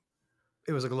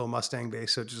it was like a little Mustang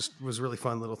bass, so it just was a really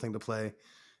fun little thing to play,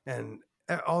 and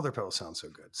all their pedals sound so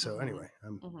good. So anyway,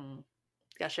 I'm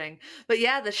gushing, but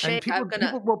yeah, the shape. People.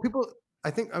 I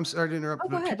think I'm sorry to interrupt,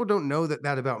 but people don't know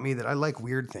that about me, that I like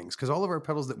weird things, because all of our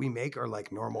pedals that we make are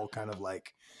like normal, kind of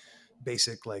like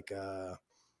basic, like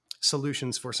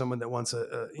solutions for someone that wants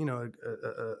a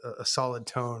solid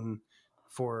tone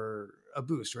for a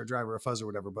boost or a drive or a fuzz or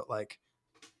whatever. But like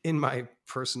in my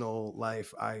personal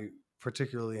life, I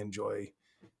particularly enjoy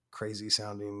crazy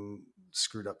sounding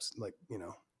screwed ups. Like,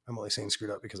 I'm only saying screwed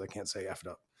up because I can't say effed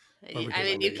up. I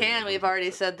mean, you can. We've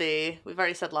already said lots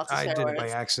of swear words. I did it by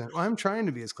accident. Well, I'm trying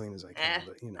to be as clean as I can,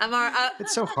 but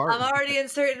it's so hard. I'm already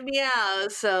inserting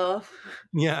meows, so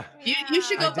yeah. You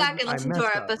should go back and listen to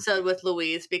our episode with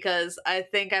Louise, because I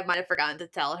think I might have forgotten to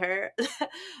tell her,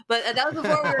 but that was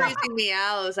before we were using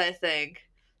meows, I think.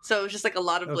 So it was just like a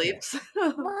lot of bleeps.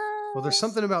 Well, there's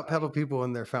something about pedal people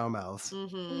and their foul mouths.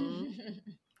 Mm-hmm.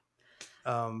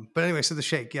 But anyway, so the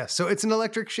shake, yes. So it's an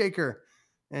electric shaker.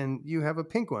 And you have a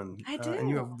pink one. I do. And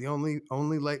you have the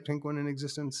only light pink one in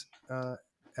existence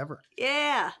ever.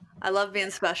 Yeah. I love being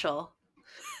special.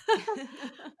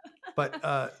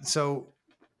 But so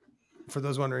for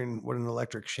those wondering what an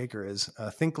electric shaker is,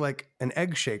 think like an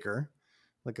egg shaker,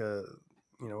 like a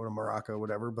maraca,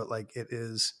 whatever, but like it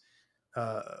is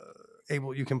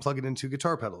you can plug it into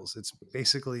guitar pedals. It's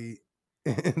basically,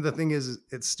 the thing is,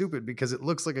 it's stupid because it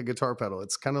looks like a guitar pedal.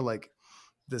 It's kind of like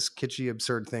this kitschy,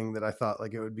 absurd thing that I thought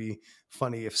like it would be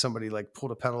funny if somebody like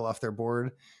pulled a pedal off their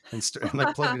board and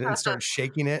like plugged it in and started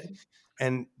shaking it,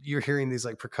 and you're hearing these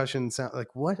like percussion sound.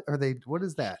 Like, what are they? What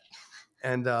is that?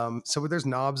 And so there's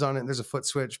knobs on it, and there's a foot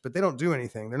switch, but they don't do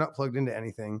anything. They're not plugged into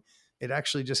anything. It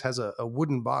actually just has a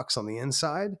wooden box on the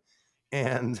inside,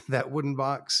 and that wooden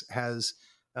box has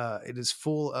it is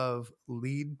full of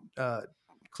lead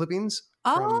clippings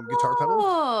from guitar pedals.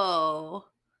 Oh,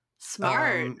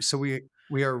 smart. So we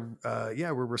are,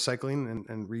 we're recycling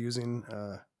and reusing,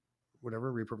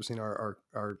 repurposing our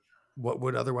what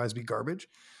would otherwise be garbage.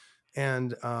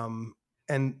 And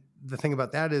the thing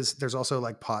about that is there's also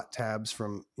like pot tabs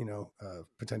from,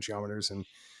 potentiometers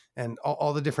and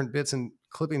all the different bits and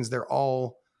clippings. They're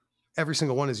all, every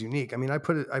single one is unique. I mean,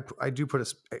 I do put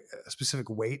a specific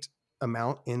weight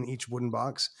amount in each wooden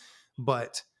box,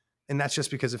 and that's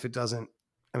just because if it doesn't,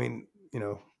 I mean,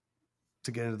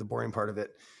 to get into the boring part of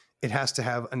it, it has to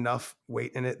have enough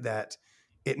weight in it that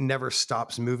it never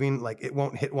stops moving. Like it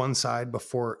won't hit one side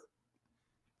before,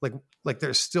 like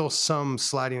there's still some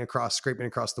sliding across, scraping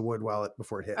across the wood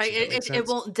before it hits. It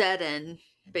won't deaden,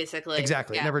 basically.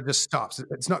 Exactly. Yeah. It never just stops.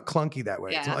 It's not clunky that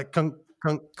way. Yeah. It's not like kunk,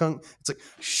 kunk, kunk. It's like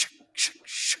shh, shh,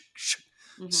 shh, shh.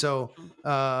 Mm-hmm. So,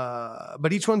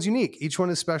 but each one's unique. Each one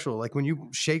is special. Like when you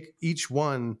shake each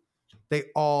one, they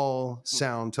all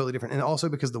sound totally different. And also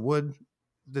because the wood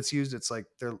that's used, it's like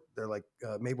they're like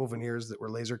maple veneers that were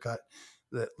laser cut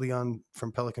that Leon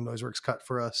from Pelican Noiseworks cut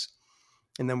for us.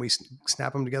 And then we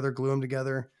snap them together, glue them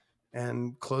together,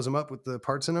 and close them up with the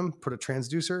parts in them, put a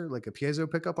transducer, like a piezo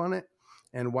pickup on it,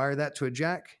 and wire that to a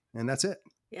jack, and that's it.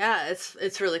 Yeah,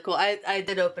 it's really cool. I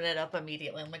did open it up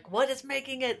immediately. I'm like, what is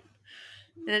making it?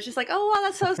 And it's just like, oh, wow,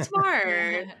 that's so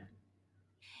smart.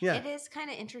 Yeah. It is kind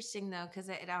of interesting though, because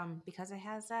it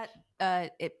has that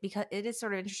because it is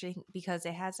sort of interesting because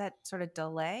it has that sort of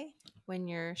delay when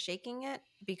you're shaking it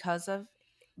because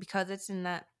it's in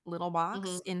that little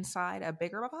box inside a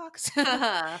bigger box.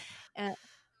 And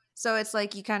so it's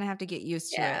like you kind of have to get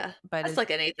used to it. But it's like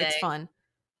anything. It's fun.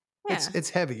 Yeah. It's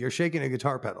heavy. You're shaking a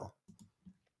guitar pedal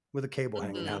with a cable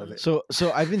hanging out of it. So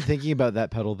I've been thinking about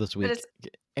that pedal this week,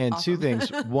 and awesome. 2 things.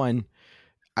 One,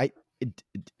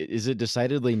 is it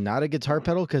decidedly not a guitar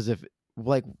pedal? Because if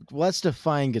let's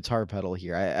define guitar pedal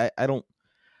here. I don't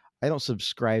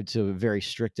subscribe to a very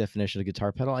strict definition of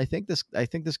guitar pedal. I think this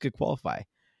could qualify.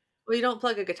 Well, you don't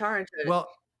plug a guitar into it. Well,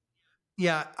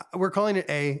 yeah, we're calling it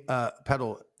a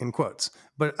pedal in quotes,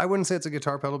 but I wouldn't say it's a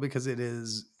guitar pedal because it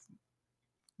is.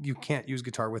 You can't use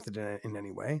guitar with it in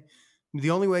any way.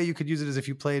 The only way you could use it is if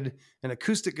you played an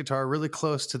acoustic guitar really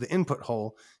close to the input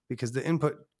hole, because the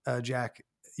input jack,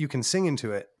 you can sing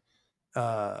into it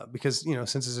because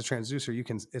since it's a transducer, you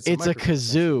can. It's a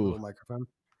kazoo microphone,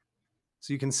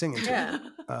 so you can sing into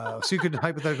it. So you could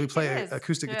hypothetically play an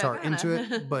acoustic guitar into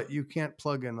it, but you can't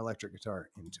plug an electric guitar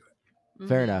into it.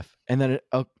 Fair enough. And then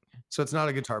so it's not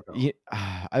a guitar pedal. Yeah,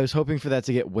 I was hoping for that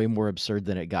to get way more absurd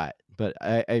than it got, but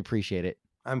I appreciate it.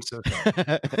 I'm so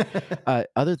sorry.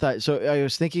 Other thought. So I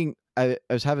was thinking, I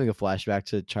was having a flashback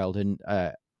to childhood.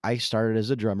 I started as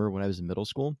a drummer when I was in middle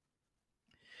school,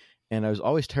 and I was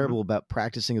always terrible about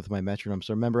practicing with my metronome.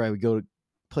 So I remember I would go to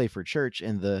play for church,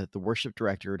 and the worship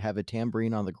director would have a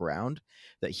tambourine on the ground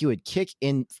that he would kick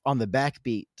in on the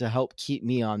backbeat to help keep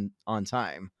me on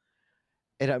time.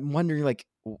 And I'm wondering, like,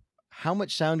 how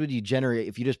much sound would you generate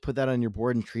if you just put that on your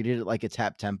board and treated it like a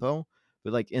tap tempo?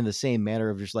 But like in the same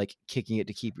manner of just like kicking it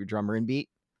to keep your drummer in beat.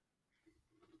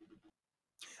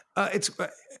 Are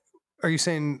you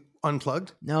saying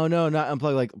unplugged? No, not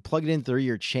unplugged. Like plug it in through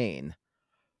your chain.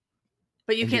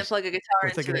 But you can't plug a guitar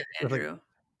into it, Andrew.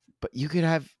 But you could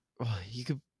have.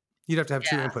 You'd have to have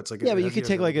 2 inputs. Like but you could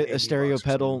take like a stereo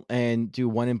pedal and do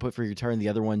one input for your guitar and the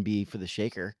other one be for the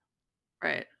shaker.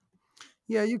 Right.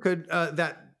 Yeah, you could.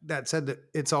 That said, that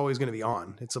it's always going to be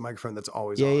on. It's a microphone that's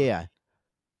always on. Yeah.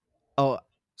 Oh,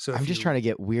 so I'm just trying to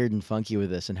get weird and funky with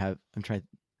this, and I'm trying.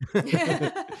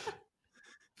 If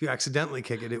you accidentally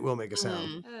kick it, it will make a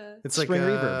sound. It's like spring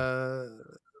reverb,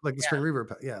 like the spring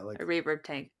reverb. Yeah, like a reverb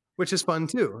tank, which is fun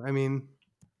too. I mean,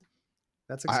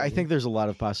 that's exciting. I think there's a lot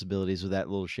of possibilities with that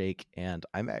little shake, and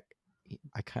I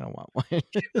kind of want one.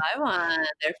 I want.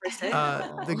 They're for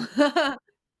sale.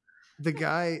 The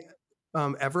guy,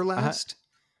 Everlast.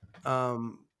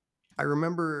 I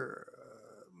remember.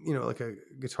 Like a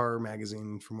guitar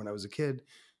magazine from when I was a kid,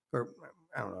 or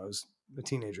I don't know, I was a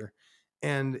teenager,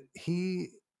 and he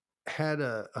had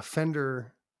a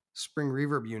Fender spring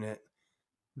reverb unit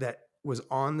that was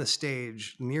on the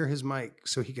stage near his mic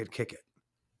so he could kick it.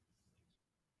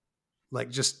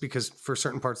 Like just because for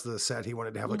certain parts of the set, he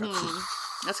wanted to have like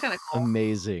that's kind of cool.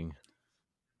 Amazing.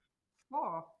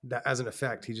 Oh. That as an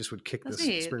effect, he just would kick this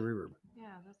spring reverb. Yeah,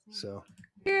 that's neat. So.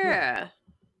 Yeah.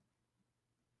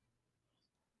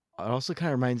 It also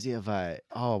kind of reminds me of I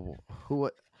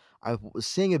was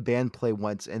seeing a band play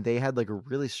once, and they had like a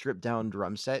really stripped down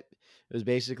drum set. It was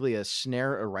basically a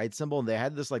snare, a ride cymbal, and they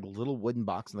had this like little wooden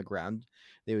box on the ground.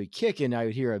 They would kick, and I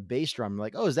would hear a bass drum. I'm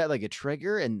like, oh, is that like a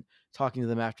trigger? And talking to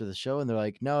them after the show, and they're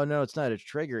like, no, it's not a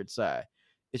trigger. It's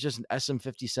just an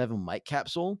SM57 mic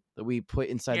capsule that we put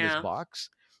inside this box,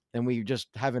 and we just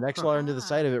have an XLR into the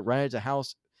side of it, run it to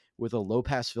house with a low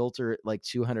pass filter at like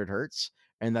 200 hertz.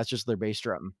 And that's just their bass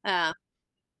drum.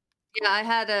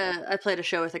 Yeah, I played a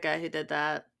show with a guy who did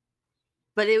that,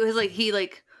 but it was like he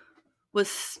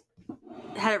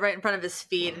had it right in front of his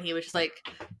feet, and he would just like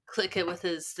click it with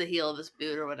the heel of his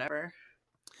boot or whatever.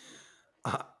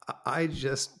 I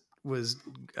just was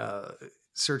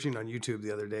searching on YouTube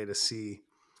the other day to see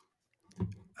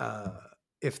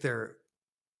if there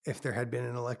had been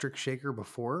an electric shaker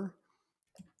before,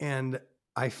 and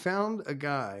I found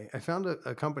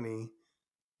a company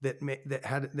that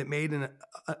made an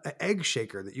egg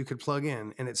shaker that you could plug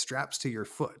in, and it straps to your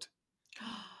foot.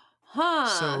 Huh.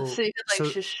 So you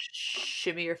could just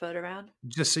shimmy your foot around,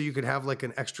 just so you could have like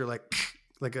an extra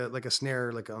like a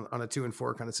snare, like on a 2 and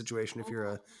 4 kind of situation if you're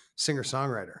a singer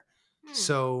songwriter.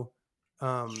 So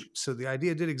the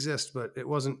idea did exist, but it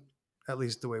wasn't, at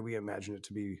least the way we imagined it,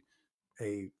 to be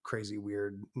a crazy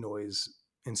weird noise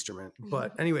instrument.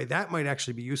 But anyway, that might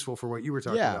actually be useful for what you were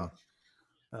talking about.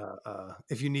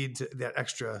 If you need that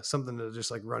extra something to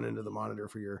just like run into the monitor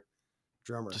for your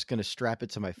drummer. Just gonna strap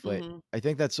it to my foot. I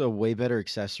think that's a way better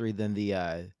accessory than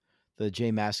the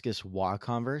J Mascis Wah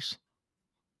Converse.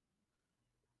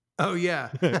 Oh yeah.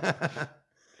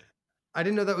 I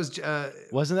didn't know that was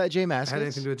wasn't that J Mascis? Had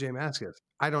anything to do with J Mascis.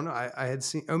 I don't know. I had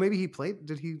seen, maybe he played.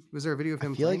 Was there a video of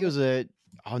him? I feel like it was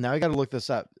now I got to look this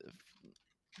up.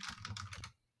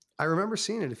 I remember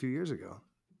seeing it a few years ago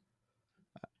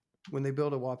when they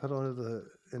built a wah pedal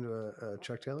into a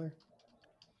Chuck Taylor.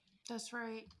 That's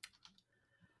right.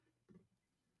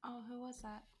 Oh, who was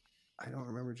that? I don't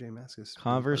remember J Mascis.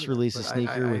 Converse released a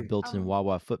sneaker with built-in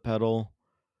wah-wah foot pedal.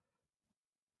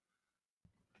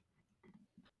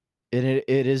 And it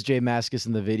is J Mascis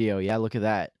in the video. Yeah, look at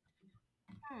that.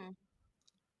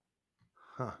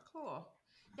 Huh. Cool.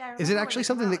 Yeah. Is it actually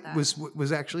something that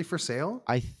was actually for sale?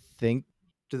 I think.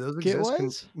 Do those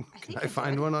exist? Can I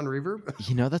find one on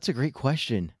Reverb? That's a great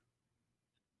question.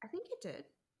 I think it did.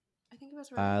 I think it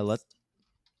was released.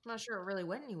 I'm not sure it really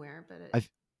went anywhere, but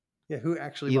yeah, who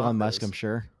actually? Elon Musk, I'm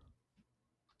sure.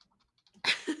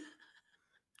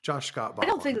 Josh Scott. I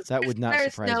don't think that would not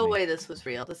surprise me. There's no way this was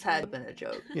real. This had been a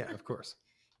joke. Yeah, of course.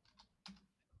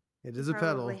 It is a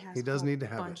pedal. He does need to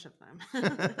have bunch of them.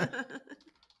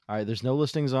 All right, there's no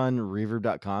listings on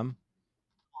Reverb.com.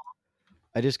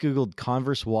 I just Googled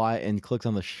Converse Wah and clicked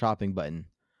on the shopping button,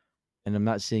 and I'm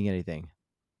not seeing anything.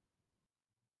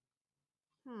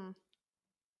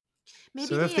 Maybe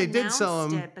so if they did sell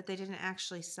them, but they didn't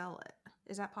actually sell it.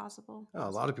 Is that possible? Oh, a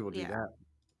lot of people do that.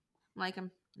 Like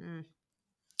them.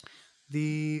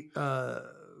 The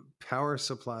power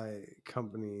supply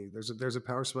company. There's a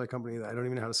power supply company that I don't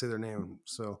even know how to say their name.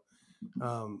 So,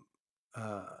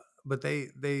 but they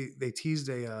teased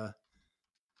a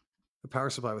power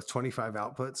supply with 25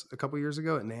 outputs a couple years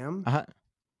ago at NAMM,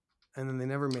 and then they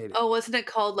never made it. Oh, wasn't it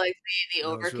called like the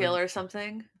Overkill or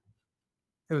something?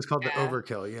 It was called the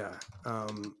Overkill, yeah.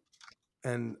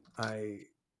 And I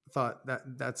thought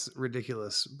that's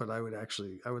ridiculous, but I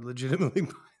would legitimately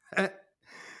buy that.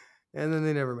 And then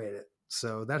they never made it.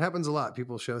 So that happens a lot.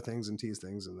 People show things and tease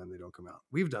things, and then they don't come out.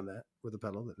 We've done that with a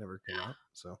pedal that never came out.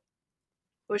 So,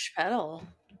 which pedal?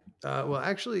 Well,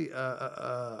 actually,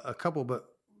 a couple, but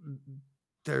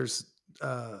there's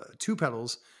 2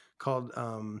 pedals called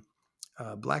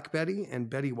Black Betty and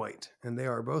Betty White, and they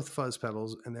are both fuzz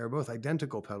pedals, and they're both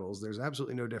identical pedals. There's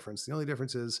absolutely no difference. The only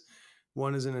difference is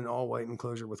one is in an all white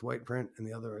enclosure with white print, and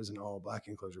the other is an all black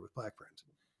enclosure with black print.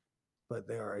 But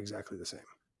they are exactly the same.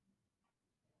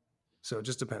 So it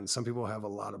just depends. Some people have a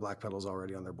lot of black pedals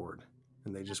already on their board,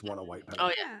 and they just want a white pedal.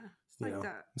 Oh yeah, it's like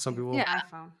that. Some people,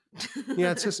 iPhone.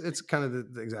 Yeah, it's kind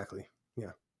of exactly.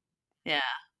 Yeah.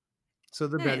 So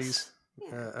they're Betty's,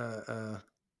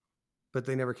 but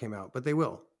they never came out. But they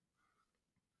will.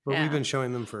 But we've been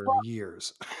showing them for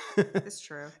years. It's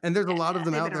true. And there's a lot of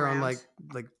them out there on like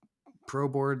pro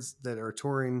boards that are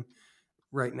touring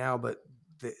right now, but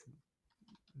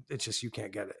it's just, you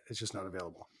can't get it. It's just not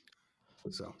available.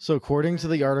 So according to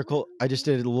the article, I just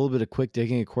did a little bit of quick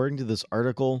digging. According to this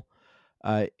article,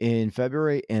 in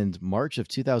February and March of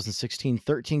 2016,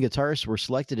 13 guitarists were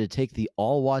selected to take the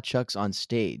all wah chucks on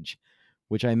stage,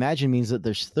 which I imagine means that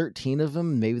there's 13 of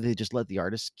them. Maybe they just let the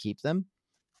artists keep them.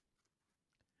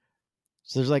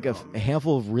 So there's like a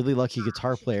handful of really lucky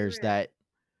guitar players that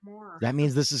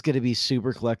means this is going to be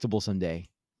super collectible someday.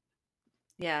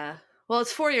 Yeah. Well,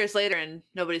 it's 4 years later and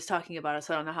nobody's talking about it,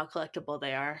 so I don't know how collectible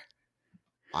they are.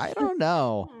 I don't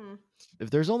know. If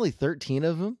there's only 13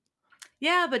 of them.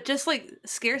 Yeah, but just like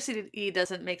scarcity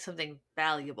doesn't make something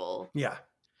valuable. Yeah.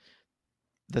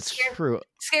 That's true.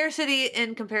 Scarcity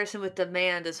in comparison with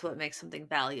demand is what makes something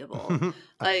valuable.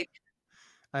 Like,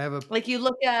 I have a like you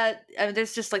look at. I mean,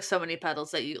 there's just like so many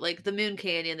pedals that you like. The Moon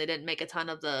Canyon, they didn't make a ton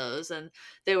of those, and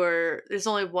there's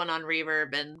only one on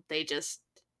Reverb, and they just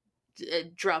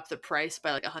dropped the price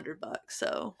by like $100.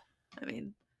 So, I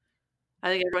mean, I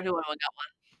think everyone who won got one.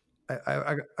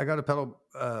 I got a pedal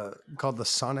called the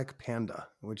Sonic Panda,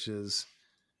 which is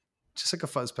just like a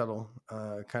fuzz pedal,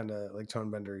 kind of like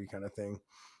tone bender-y kind of thing.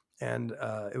 And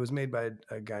it was made by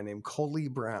a guy named Coley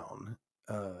Brown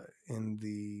in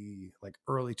the like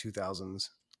early 2000s,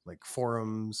 like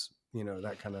forums,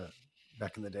 that kind of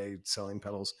back in the day, selling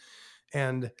pedals.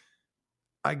 And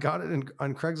I got it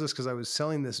on Craigslist because I was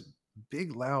selling this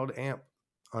big loud amp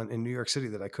in New York City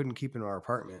that I couldn't keep in our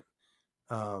apartment.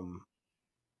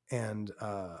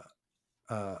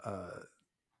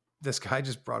 This guy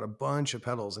just brought a bunch of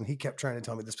pedals, and he kept trying to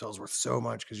tell me this pedal's worth so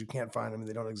much because you can't find them and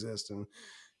they don't exist. And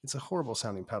it's a horrible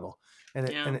sounding pedal. And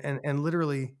and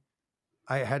literally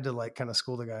I had to like kind of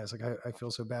school the guys. Like, I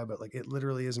feel so bad, but like, it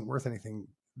literally isn't worth anything.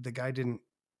 The guy didn't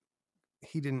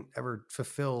ever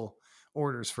fulfill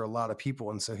orders for a lot of people.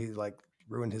 And so he like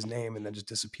ruined his name and then just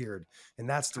disappeared. And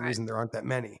that's the reason there aren't that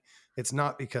many. It's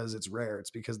not because it's rare.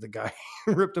 It's because the guy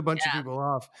ripped a bunch of people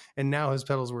off, and now his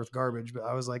pedal's worth garbage. But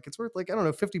I was like, it's worth like, I don't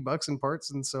know, $50 in parts.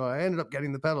 And so I ended up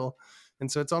getting the pedal. And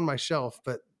so it's on my shelf.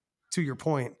 But to your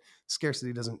point,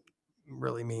 scarcity doesn't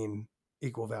really mean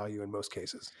equal value in most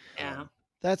cases. Yeah.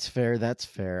 That's fair. That's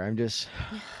fair. I'm just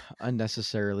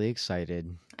unnecessarily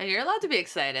excited. And you're allowed to be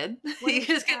excited. You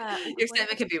just your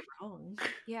statement can be wrong.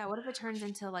 Yeah. What if it turns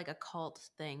into like a cult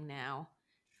thing now?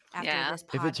 After this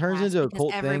podcast, if it turns into a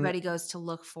cult thing, everybody goes to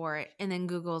look for it, and then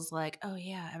Google's like, "Oh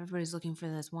yeah, everybody's looking for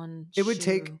this one." It would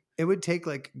take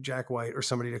like Jack White or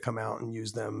somebody to come out and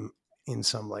use them in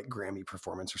some like Grammy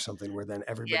performance or something, where then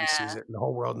everybody sees it in the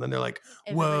whole world, and then they're like,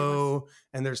 "Whoa!"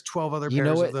 And there's 12 other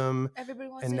pairs of them,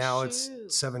 and now it's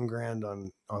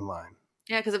 $7,000 online.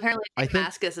 Yeah, because apparently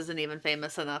Damascus isn't even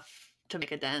famous enough to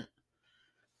make a dent.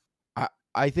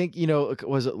 I think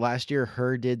was it last year?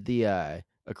 Her did the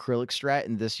acrylic Strat,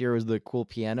 and this year was the cool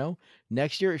piano.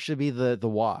 Next year it should be the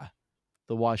wah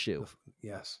shoe.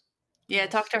 Yes. Yeah,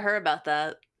 talk to her about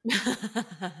that.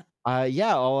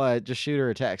 Yeah, I'll just shoot her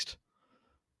a text.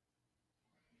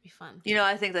 Be fun.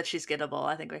 I think that she's gettable.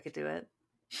 I think I could do it.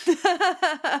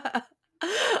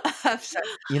 I'm sorry.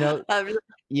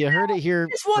 You heard it here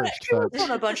first.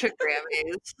 Won a bunch of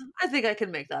Grammys. I think I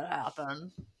can make that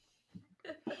happen.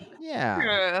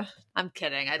 Yeah. I'm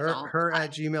kidding. I don't. Her at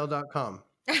gmail.com.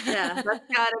 Yeah, that's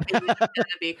gotta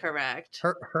be correct.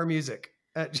 Her music.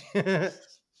 Well,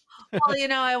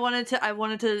 I wanted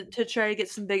to try to get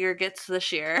some bigger gets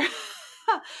this year.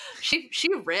 She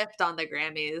ripped on the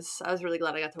Grammys. I was really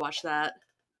glad I got to watch that.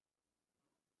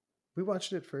 We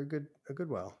watched it for a good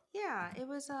while. Yeah, it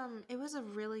was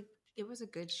a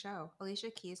good show.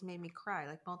 Alicia Keys made me cry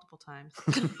like multiple times.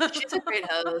 She's a great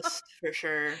host for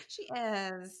sure. She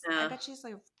is. Yeah. I bet she's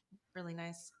like really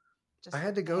nice. I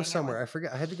had to go somewhere. I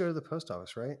forget. I had to go to the post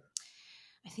office, right?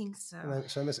 I think so.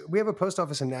 So I missed it. We have a post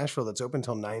office in Nashville that's open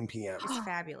till 9 p.m. It's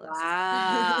fabulous.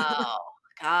 Wow.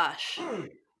 Gosh.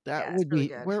 That would be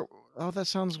good. Where. Oh, that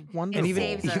sounds wonderful. And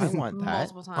even I want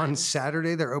that. On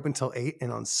Saturday they're open till 8,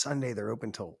 and on Sunday they're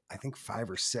open till I think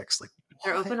 5 or 6. Like,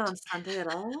 they're open on Sunday at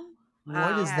all?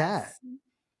 Wow. What is that?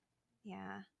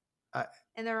 Yeah.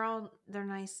 And they're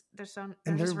nice. They're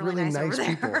really nice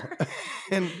people.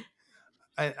 and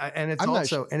it's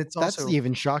also that's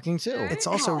even shocking too. It's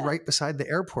also right beside the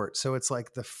airport, so it's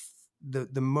like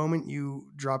the moment you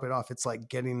drop it off, it's like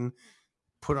getting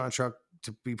put on a truck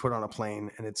to be put on a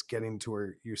plane, and it's getting to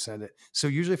where you send it. So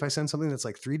usually if I send something that's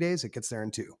like 3 days, it gets there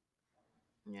in 2.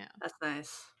 Yeah, that's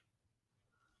nice.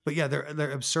 But yeah,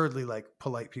 they're absurdly like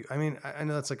polite people. I mean, I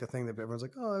know that's like a thing that everyone's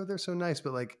like, oh, they're so nice,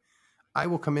 but like I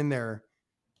will come in there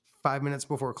 5 minutes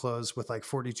before close with like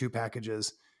 42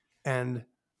 packages, and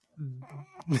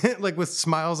like with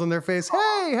smiles on their face.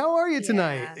 Hey, how are you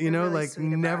tonight? Really like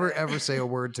never ever say a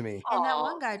word to me. And that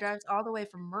one guy drives all the way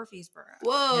from Murfreesboro.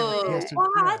 Whoa,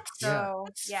 what? So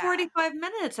that's 45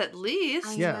 minutes at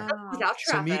least. Yeah, without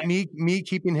traffic. So me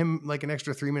keeping him like an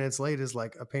extra 3 minutes late is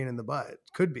like a pain in the butt.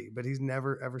 Could be, but he's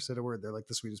never ever said a word. They're like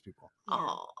the sweetest people.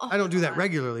 Oh, I don't do that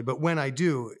regularly, but when I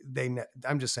do,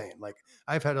 I'm just saying. Like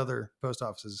I've had other post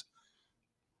offices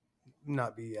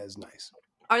not be as nice.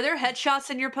 Are there headshots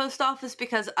in your post office?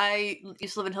 Because I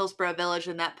used to live in Hillsborough Village,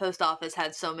 and that post office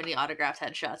had so many autographed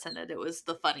headshots in it. It was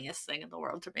the funniest thing in the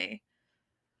world to me.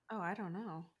 Oh, I don't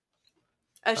know.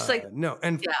 I was just like, no,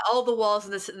 and all the walls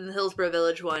in the Hillsborough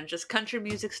Village one, just country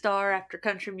music star after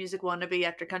country music wannabe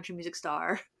after country music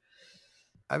star.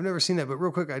 I've never seen that, but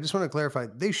real quick, I just want to clarify.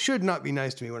 They should not be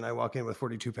nice to me when I walk in with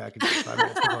 42 packages 5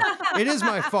 minutes before. It is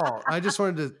my fault. I just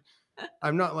wanted to,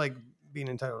 I'm not like being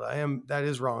entitled. That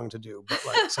is wrong to do, but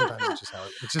like sometimes it's just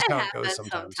how it goes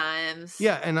sometimes.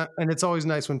 Yeah. And it's always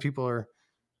nice when people are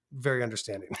very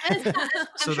understanding. I'm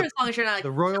sure as long as you're not like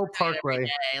the Royal Parkway, every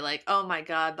day, like, oh my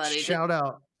God, buddy. Shout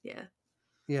out. Yeah.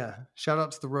 Yeah. Shout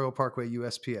out to the Royal Parkway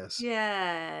USPS.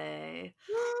 Yay.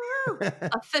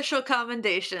 Official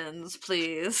commendations,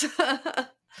 please.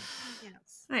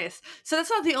 Yes. Nice. So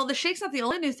that's not the shake's not the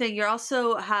only new thing. You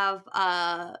also have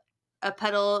a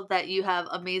pedal that you have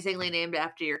amazingly named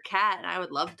after your cat, and I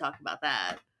would love to talk about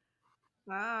that.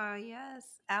 Oh yes,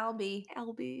 Albie.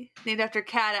 Named after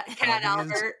Cat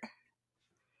Albert.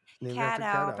 Cat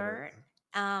Albert.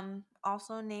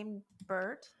 Also named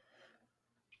Bert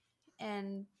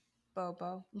and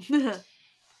Bobo.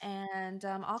 And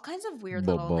all kinds of weird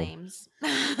little names.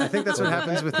 I think that's what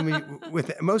happens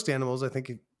with most animals. I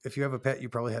think if you have a pet, you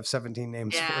probably have 17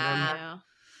 names for them. Yeah.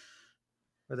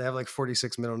 Or they have like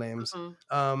 46 middle names.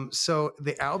 Mm-hmm. So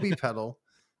the Albie pedal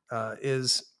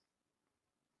is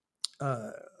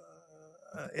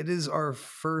it is our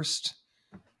first,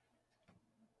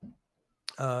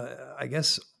 I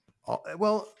guess.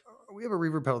 Well, we have a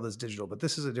reverb pedal that's digital, but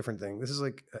this is a different thing. This is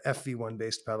like a FV1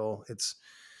 based pedal. It's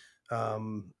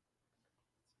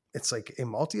like a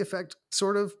multi-effect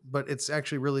sort of, but it's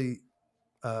actually really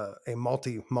a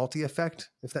multi effect,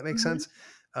 if that makes sense,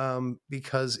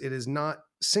 because it is not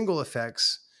single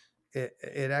effects.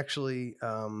 It actually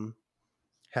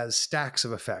has stacks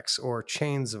of effects or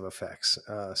chains of effects.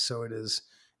 So it is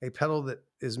a pedal that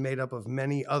is made up of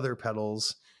many other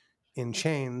pedals in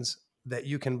chains that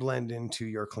you can blend into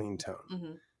your clean tone.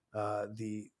 Mm-hmm.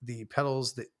 The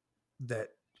pedals that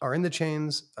are in the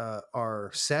chains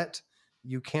are set.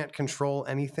 You can't control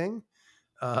anything,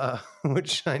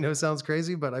 which I know sounds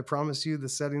crazy, but I promise you the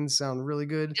settings sound really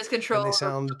good. Just control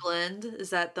the blend. Is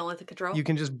that the only thing control? You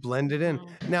can just blend it in.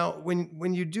 Mm-hmm. Now,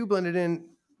 when you do blend it in,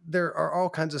 there are all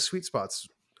kinds of sweet spots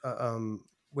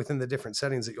within the different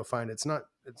settings that you'll find. It's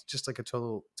just like a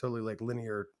totally like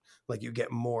linear, like you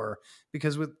get more,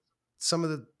 because with some of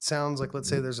the sounds, like let's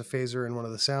say there's a phaser in one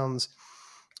of the sounds,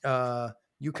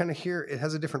 you kind of hear it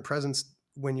has a different presence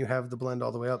when you have the blend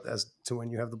all the way up as to when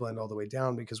you have the blend all the way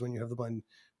down, because when you have the blend,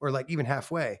 or like even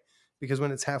halfway, because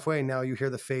when it's halfway, now you hear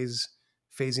the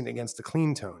phasing against the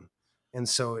clean tone. And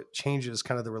so it changes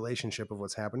kind of the relationship of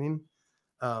what's happening.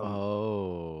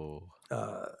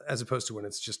 As opposed to when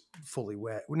it's just fully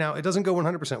wet. Now it doesn't go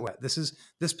 100% wet.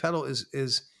 This pedal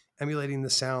is emulating the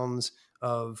sounds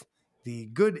of the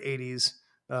good 80s,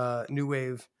 new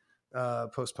wave,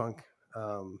 post-punk,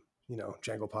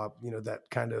 jangle pop, that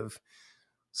kind of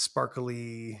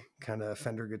sparkly kind of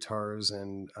Fender guitars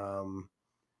and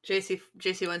JC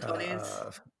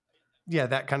 120s. Yeah,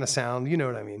 that kind of sound. You know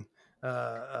what I mean?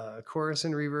 Chorus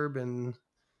and reverb and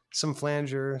some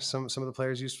flanger. Some of the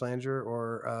players use flanger,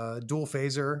 or dual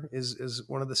phaser is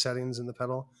one of the settings in the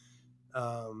pedal.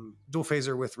 Dual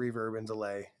phaser with reverb and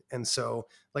delay. And so,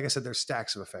 like I said, there's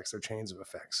stacks of effects, they're chains of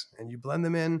effects, and you blend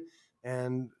them in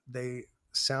and they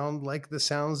sound like the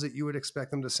sounds that you would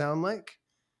expect them to sound like.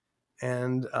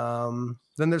 And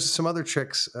then there's some other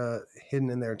tricks hidden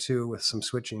in there too, with some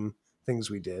switching things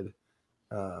we did.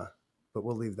 But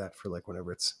we'll leave that for like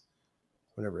whenever it's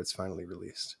finally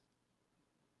released.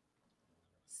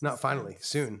 Not finally,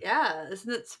 soon. Yeah,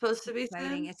 isn't it supposed to be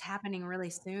exciting? It's happening really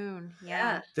soon.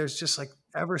 Yeah. There's just like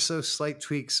ever so slight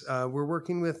tweaks. We're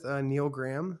working with Neil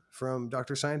Graham from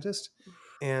Dr. Scientist,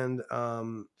 and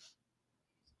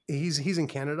he's in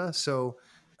Canada, so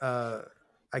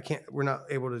we're not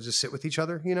able to just sit with each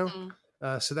other,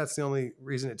 so that's the only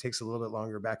reason it takes a little bit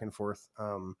longer back and forth,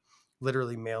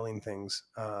 literally mailing things.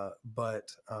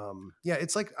 But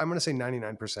it's like, I'm going to say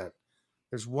 99%.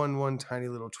 There's one tiny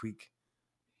little tweak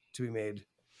to be made,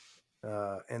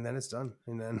 and then it's done,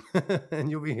 and then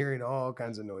and you'll be hearing all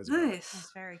kinds of noise. Nice.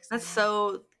 That's very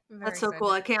exciting. That's so cool.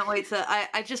 I can't wait to.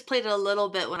 I just played it a little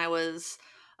bit when I was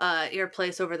at your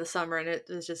place over the summer, and it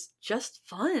was just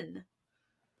fun.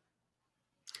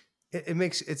 It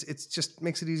makes it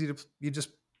makes it easy to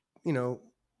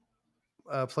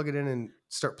plug it in and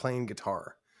start playing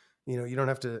guitar. You don't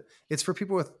have to. It's for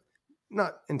people with,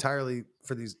 not entirely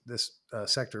for this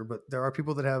sector, but there are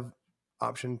people that have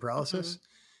option paralysis,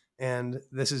 and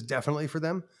this is definitely for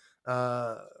them.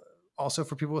 Also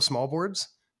for people with small boards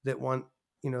that want,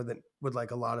 that would like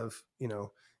a lot of,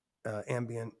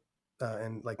 ambient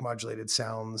and like modulated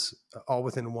sounds all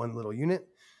within one little unit,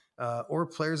 or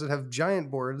players that have giant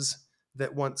boards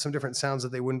that want some different sounds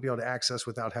that they wouldn't be able to access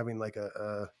without having like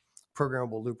a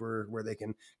programmable looper where they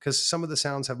can, because some of the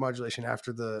sounds have modulation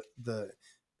after the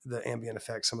ambient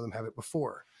effects. Some of them have it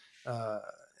before.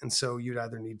 And so you'd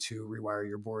either need to rewire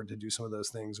your board to do some of those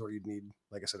things, or you'd need,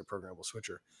 like I said, a programmable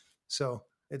switcher. So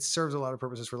it serves a lot of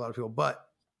purposes for a lot of people, but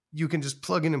you can just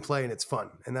plug in and play and it's fun.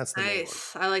 And that's the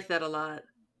nice. I like that a lot.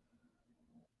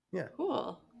 Yeah.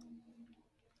 Cool.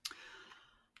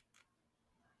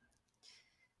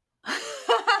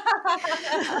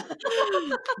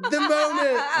 The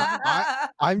moment.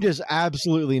 I'm just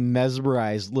absolutely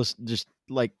mesmerized.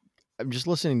 I'm just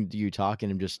listening to you talk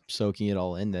and I'm just soaking it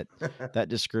all in. That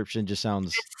description just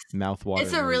sounds mouthwatering.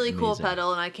 It's a really cool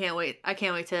pedal, and I can't wait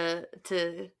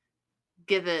to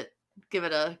give it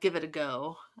a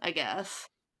go, I guess.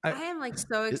 I am like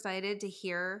so excited to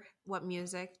hear what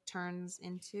music turns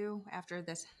into after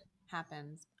this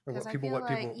happens. Because I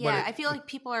feel like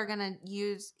people are gonna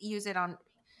use it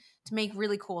to make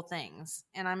really cool things,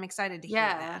 and I'm excited to hear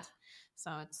that.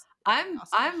 So it's awesome.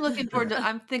 I'm looking forward to.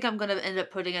 I think I'm gonna end up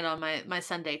putting it on my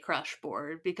Sunday Crush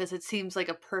board because it seems like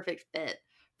a perfect fit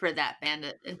for that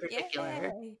band in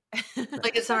particular.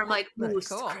 Like it's summer, I'm like, ooh,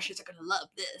 cool. Crushers are gonna love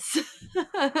this.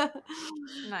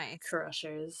 Nice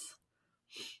Crushers.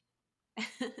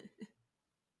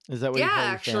 Is that what you call your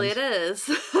actually fans? It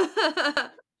is.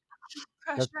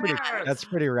 That's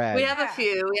pretty rad. We have a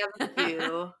few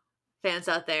fans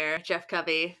out there. Jeff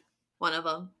Covey, one of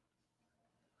them.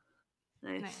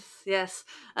 Nice. Yes.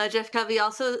 Jeff Covey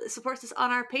also supports us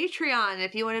on our Patreon.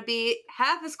 If you want to be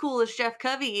half as cool as Jeff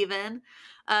Covey even,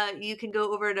 you can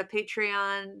go over to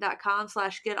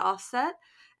patreon.com/getoffset.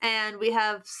 And we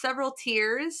have several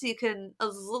tiers. You can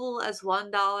as little as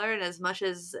 $1 and as much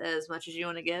as you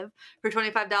want to give. For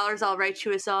 $25, I'll write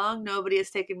you a song. Nobody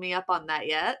has taken me up on that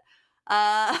yet.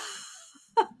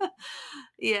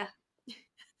 Yeah.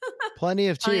 Plenty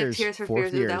of tiers. Tears for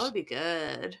Fears. Ooh, that would be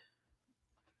good.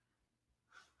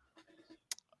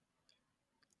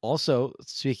 Also,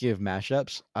 speaking of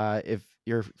mashups, if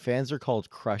your fans are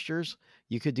called Crushers,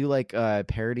 you could do like a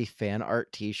parody fan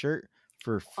art T-shirt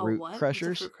for Fruit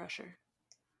Crushers. Fruit Crusher?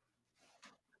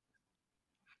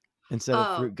 Instead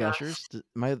of Fruit Gushers.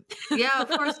 Yeah, of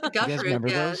course, the Gushers. You guys remember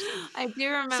those? I do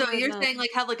remember. So you're saying like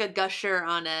have like a gusher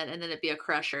on it, and then it'd be a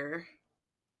crusher.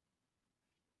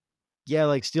 Yeah,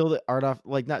 like steal the art off,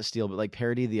 like not steal, but like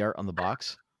parody the art on the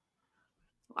box.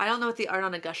 I don't know what the art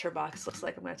on a gusher box looks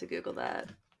like. I'm gonna have to Google that.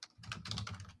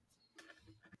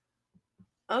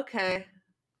 Okay,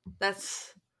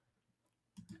 that's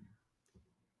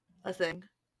a thing.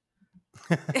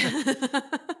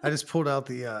 I just pulled out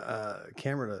the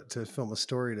camera to film a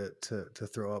story to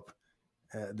throw up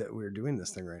that we were doing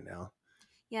this thing right now.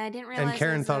 Yeah, I didn't realize. And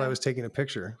Karen thought I was taking a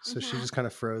picture, so she just kind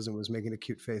of froze and was making a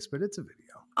cute face, but it's a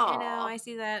video. I know. I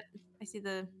see that. I see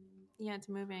the. Yeah, it's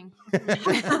moving.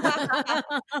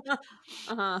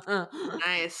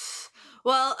 Nice.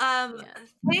 Well,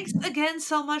 thanks again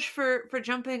so much for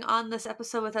jumping on this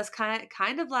episode with us,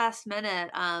 kind of last minute.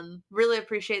 Really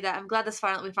appreciate that. I'm glad we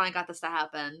finally got this to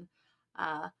happen.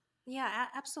 Yeah,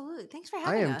 absolutely. Thanks for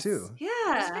having us. I am too.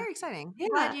 Yeah, it's very exciting. Yeah.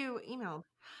 Glad you emailed.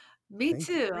 Me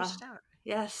too.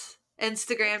 Yes.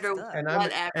 Instagrammed or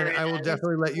whatever. And I will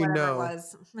definitely let you know.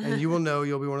 And you will know.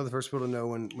 You'll be one of the first people to know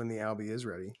when the album is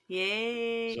ready.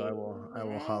 Yay! So I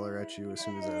will holler at you as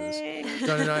soon as that is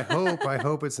done. And I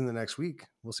hope it's in the next week.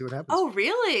 We'll see what happens. Oh,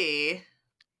 really?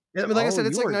 Yeah, I mean, like I said,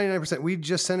 it's like 99%. We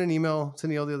just sent an email to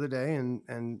Neil the other day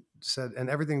and said, and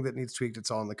everything that needs tweaked,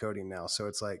 it's all in the coding now. So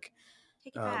it's like,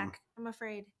 take it back. I'm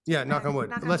afraid. Yeah, knock on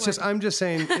wood. I'm just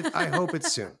saying. I hope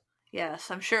it's soon. Yes,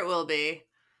 I'm sure it will be.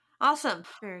 Awesome.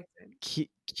 Very good.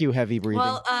 Cue heavy breathing.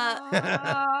 Well,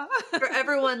 for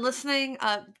everyone listening,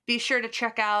 be sure to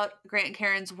check out Grant and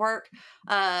Karen's work.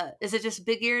 Is it just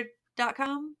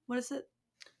bigear.com? What is it?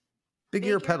 Big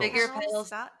Ear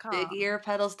Pedals.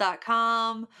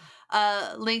 BigEarPedals.com.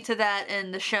 Link to that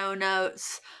in the show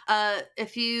notes.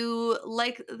 If you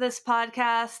like this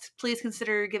podcast, please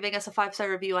consider giving us a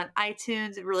 5-star review on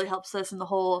iTunes. It really helps us in the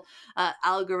whole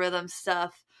algorithm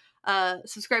stuff.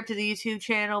 Subscribe to the YouTube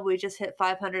channel. We just hit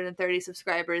 530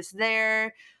 subscribers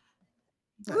there.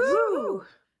 Woo!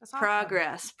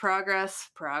 Progress.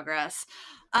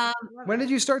 When did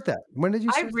you start that?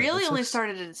 I really only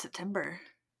started in September.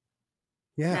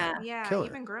 Yeah,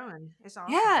 you've been growing. It's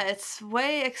awesome. Yeah, it's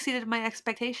way exceeded my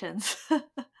expectations.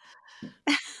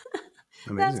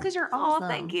 That's because you're awesome. Oh,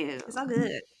 thank you. It's all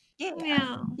good.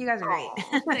 Yeah. You guys are great.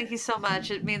 Thank you so much.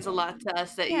 It means a lot to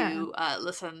us that you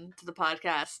listen to the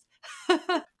podcast.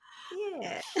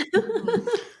 Yeah.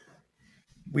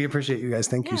 We appreciate you guys.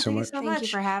 Thank you so much. Thank you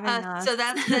for having us. So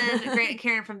that's been Grant and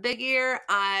Karen from Big Ear.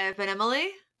 I've been Emily.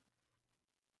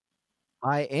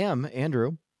 I am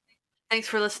Andrew. Thanks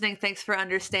for listening. Thanks for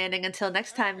understanding. Until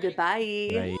next time, goodbye.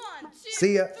 Bye.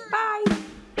 See ya. Bye.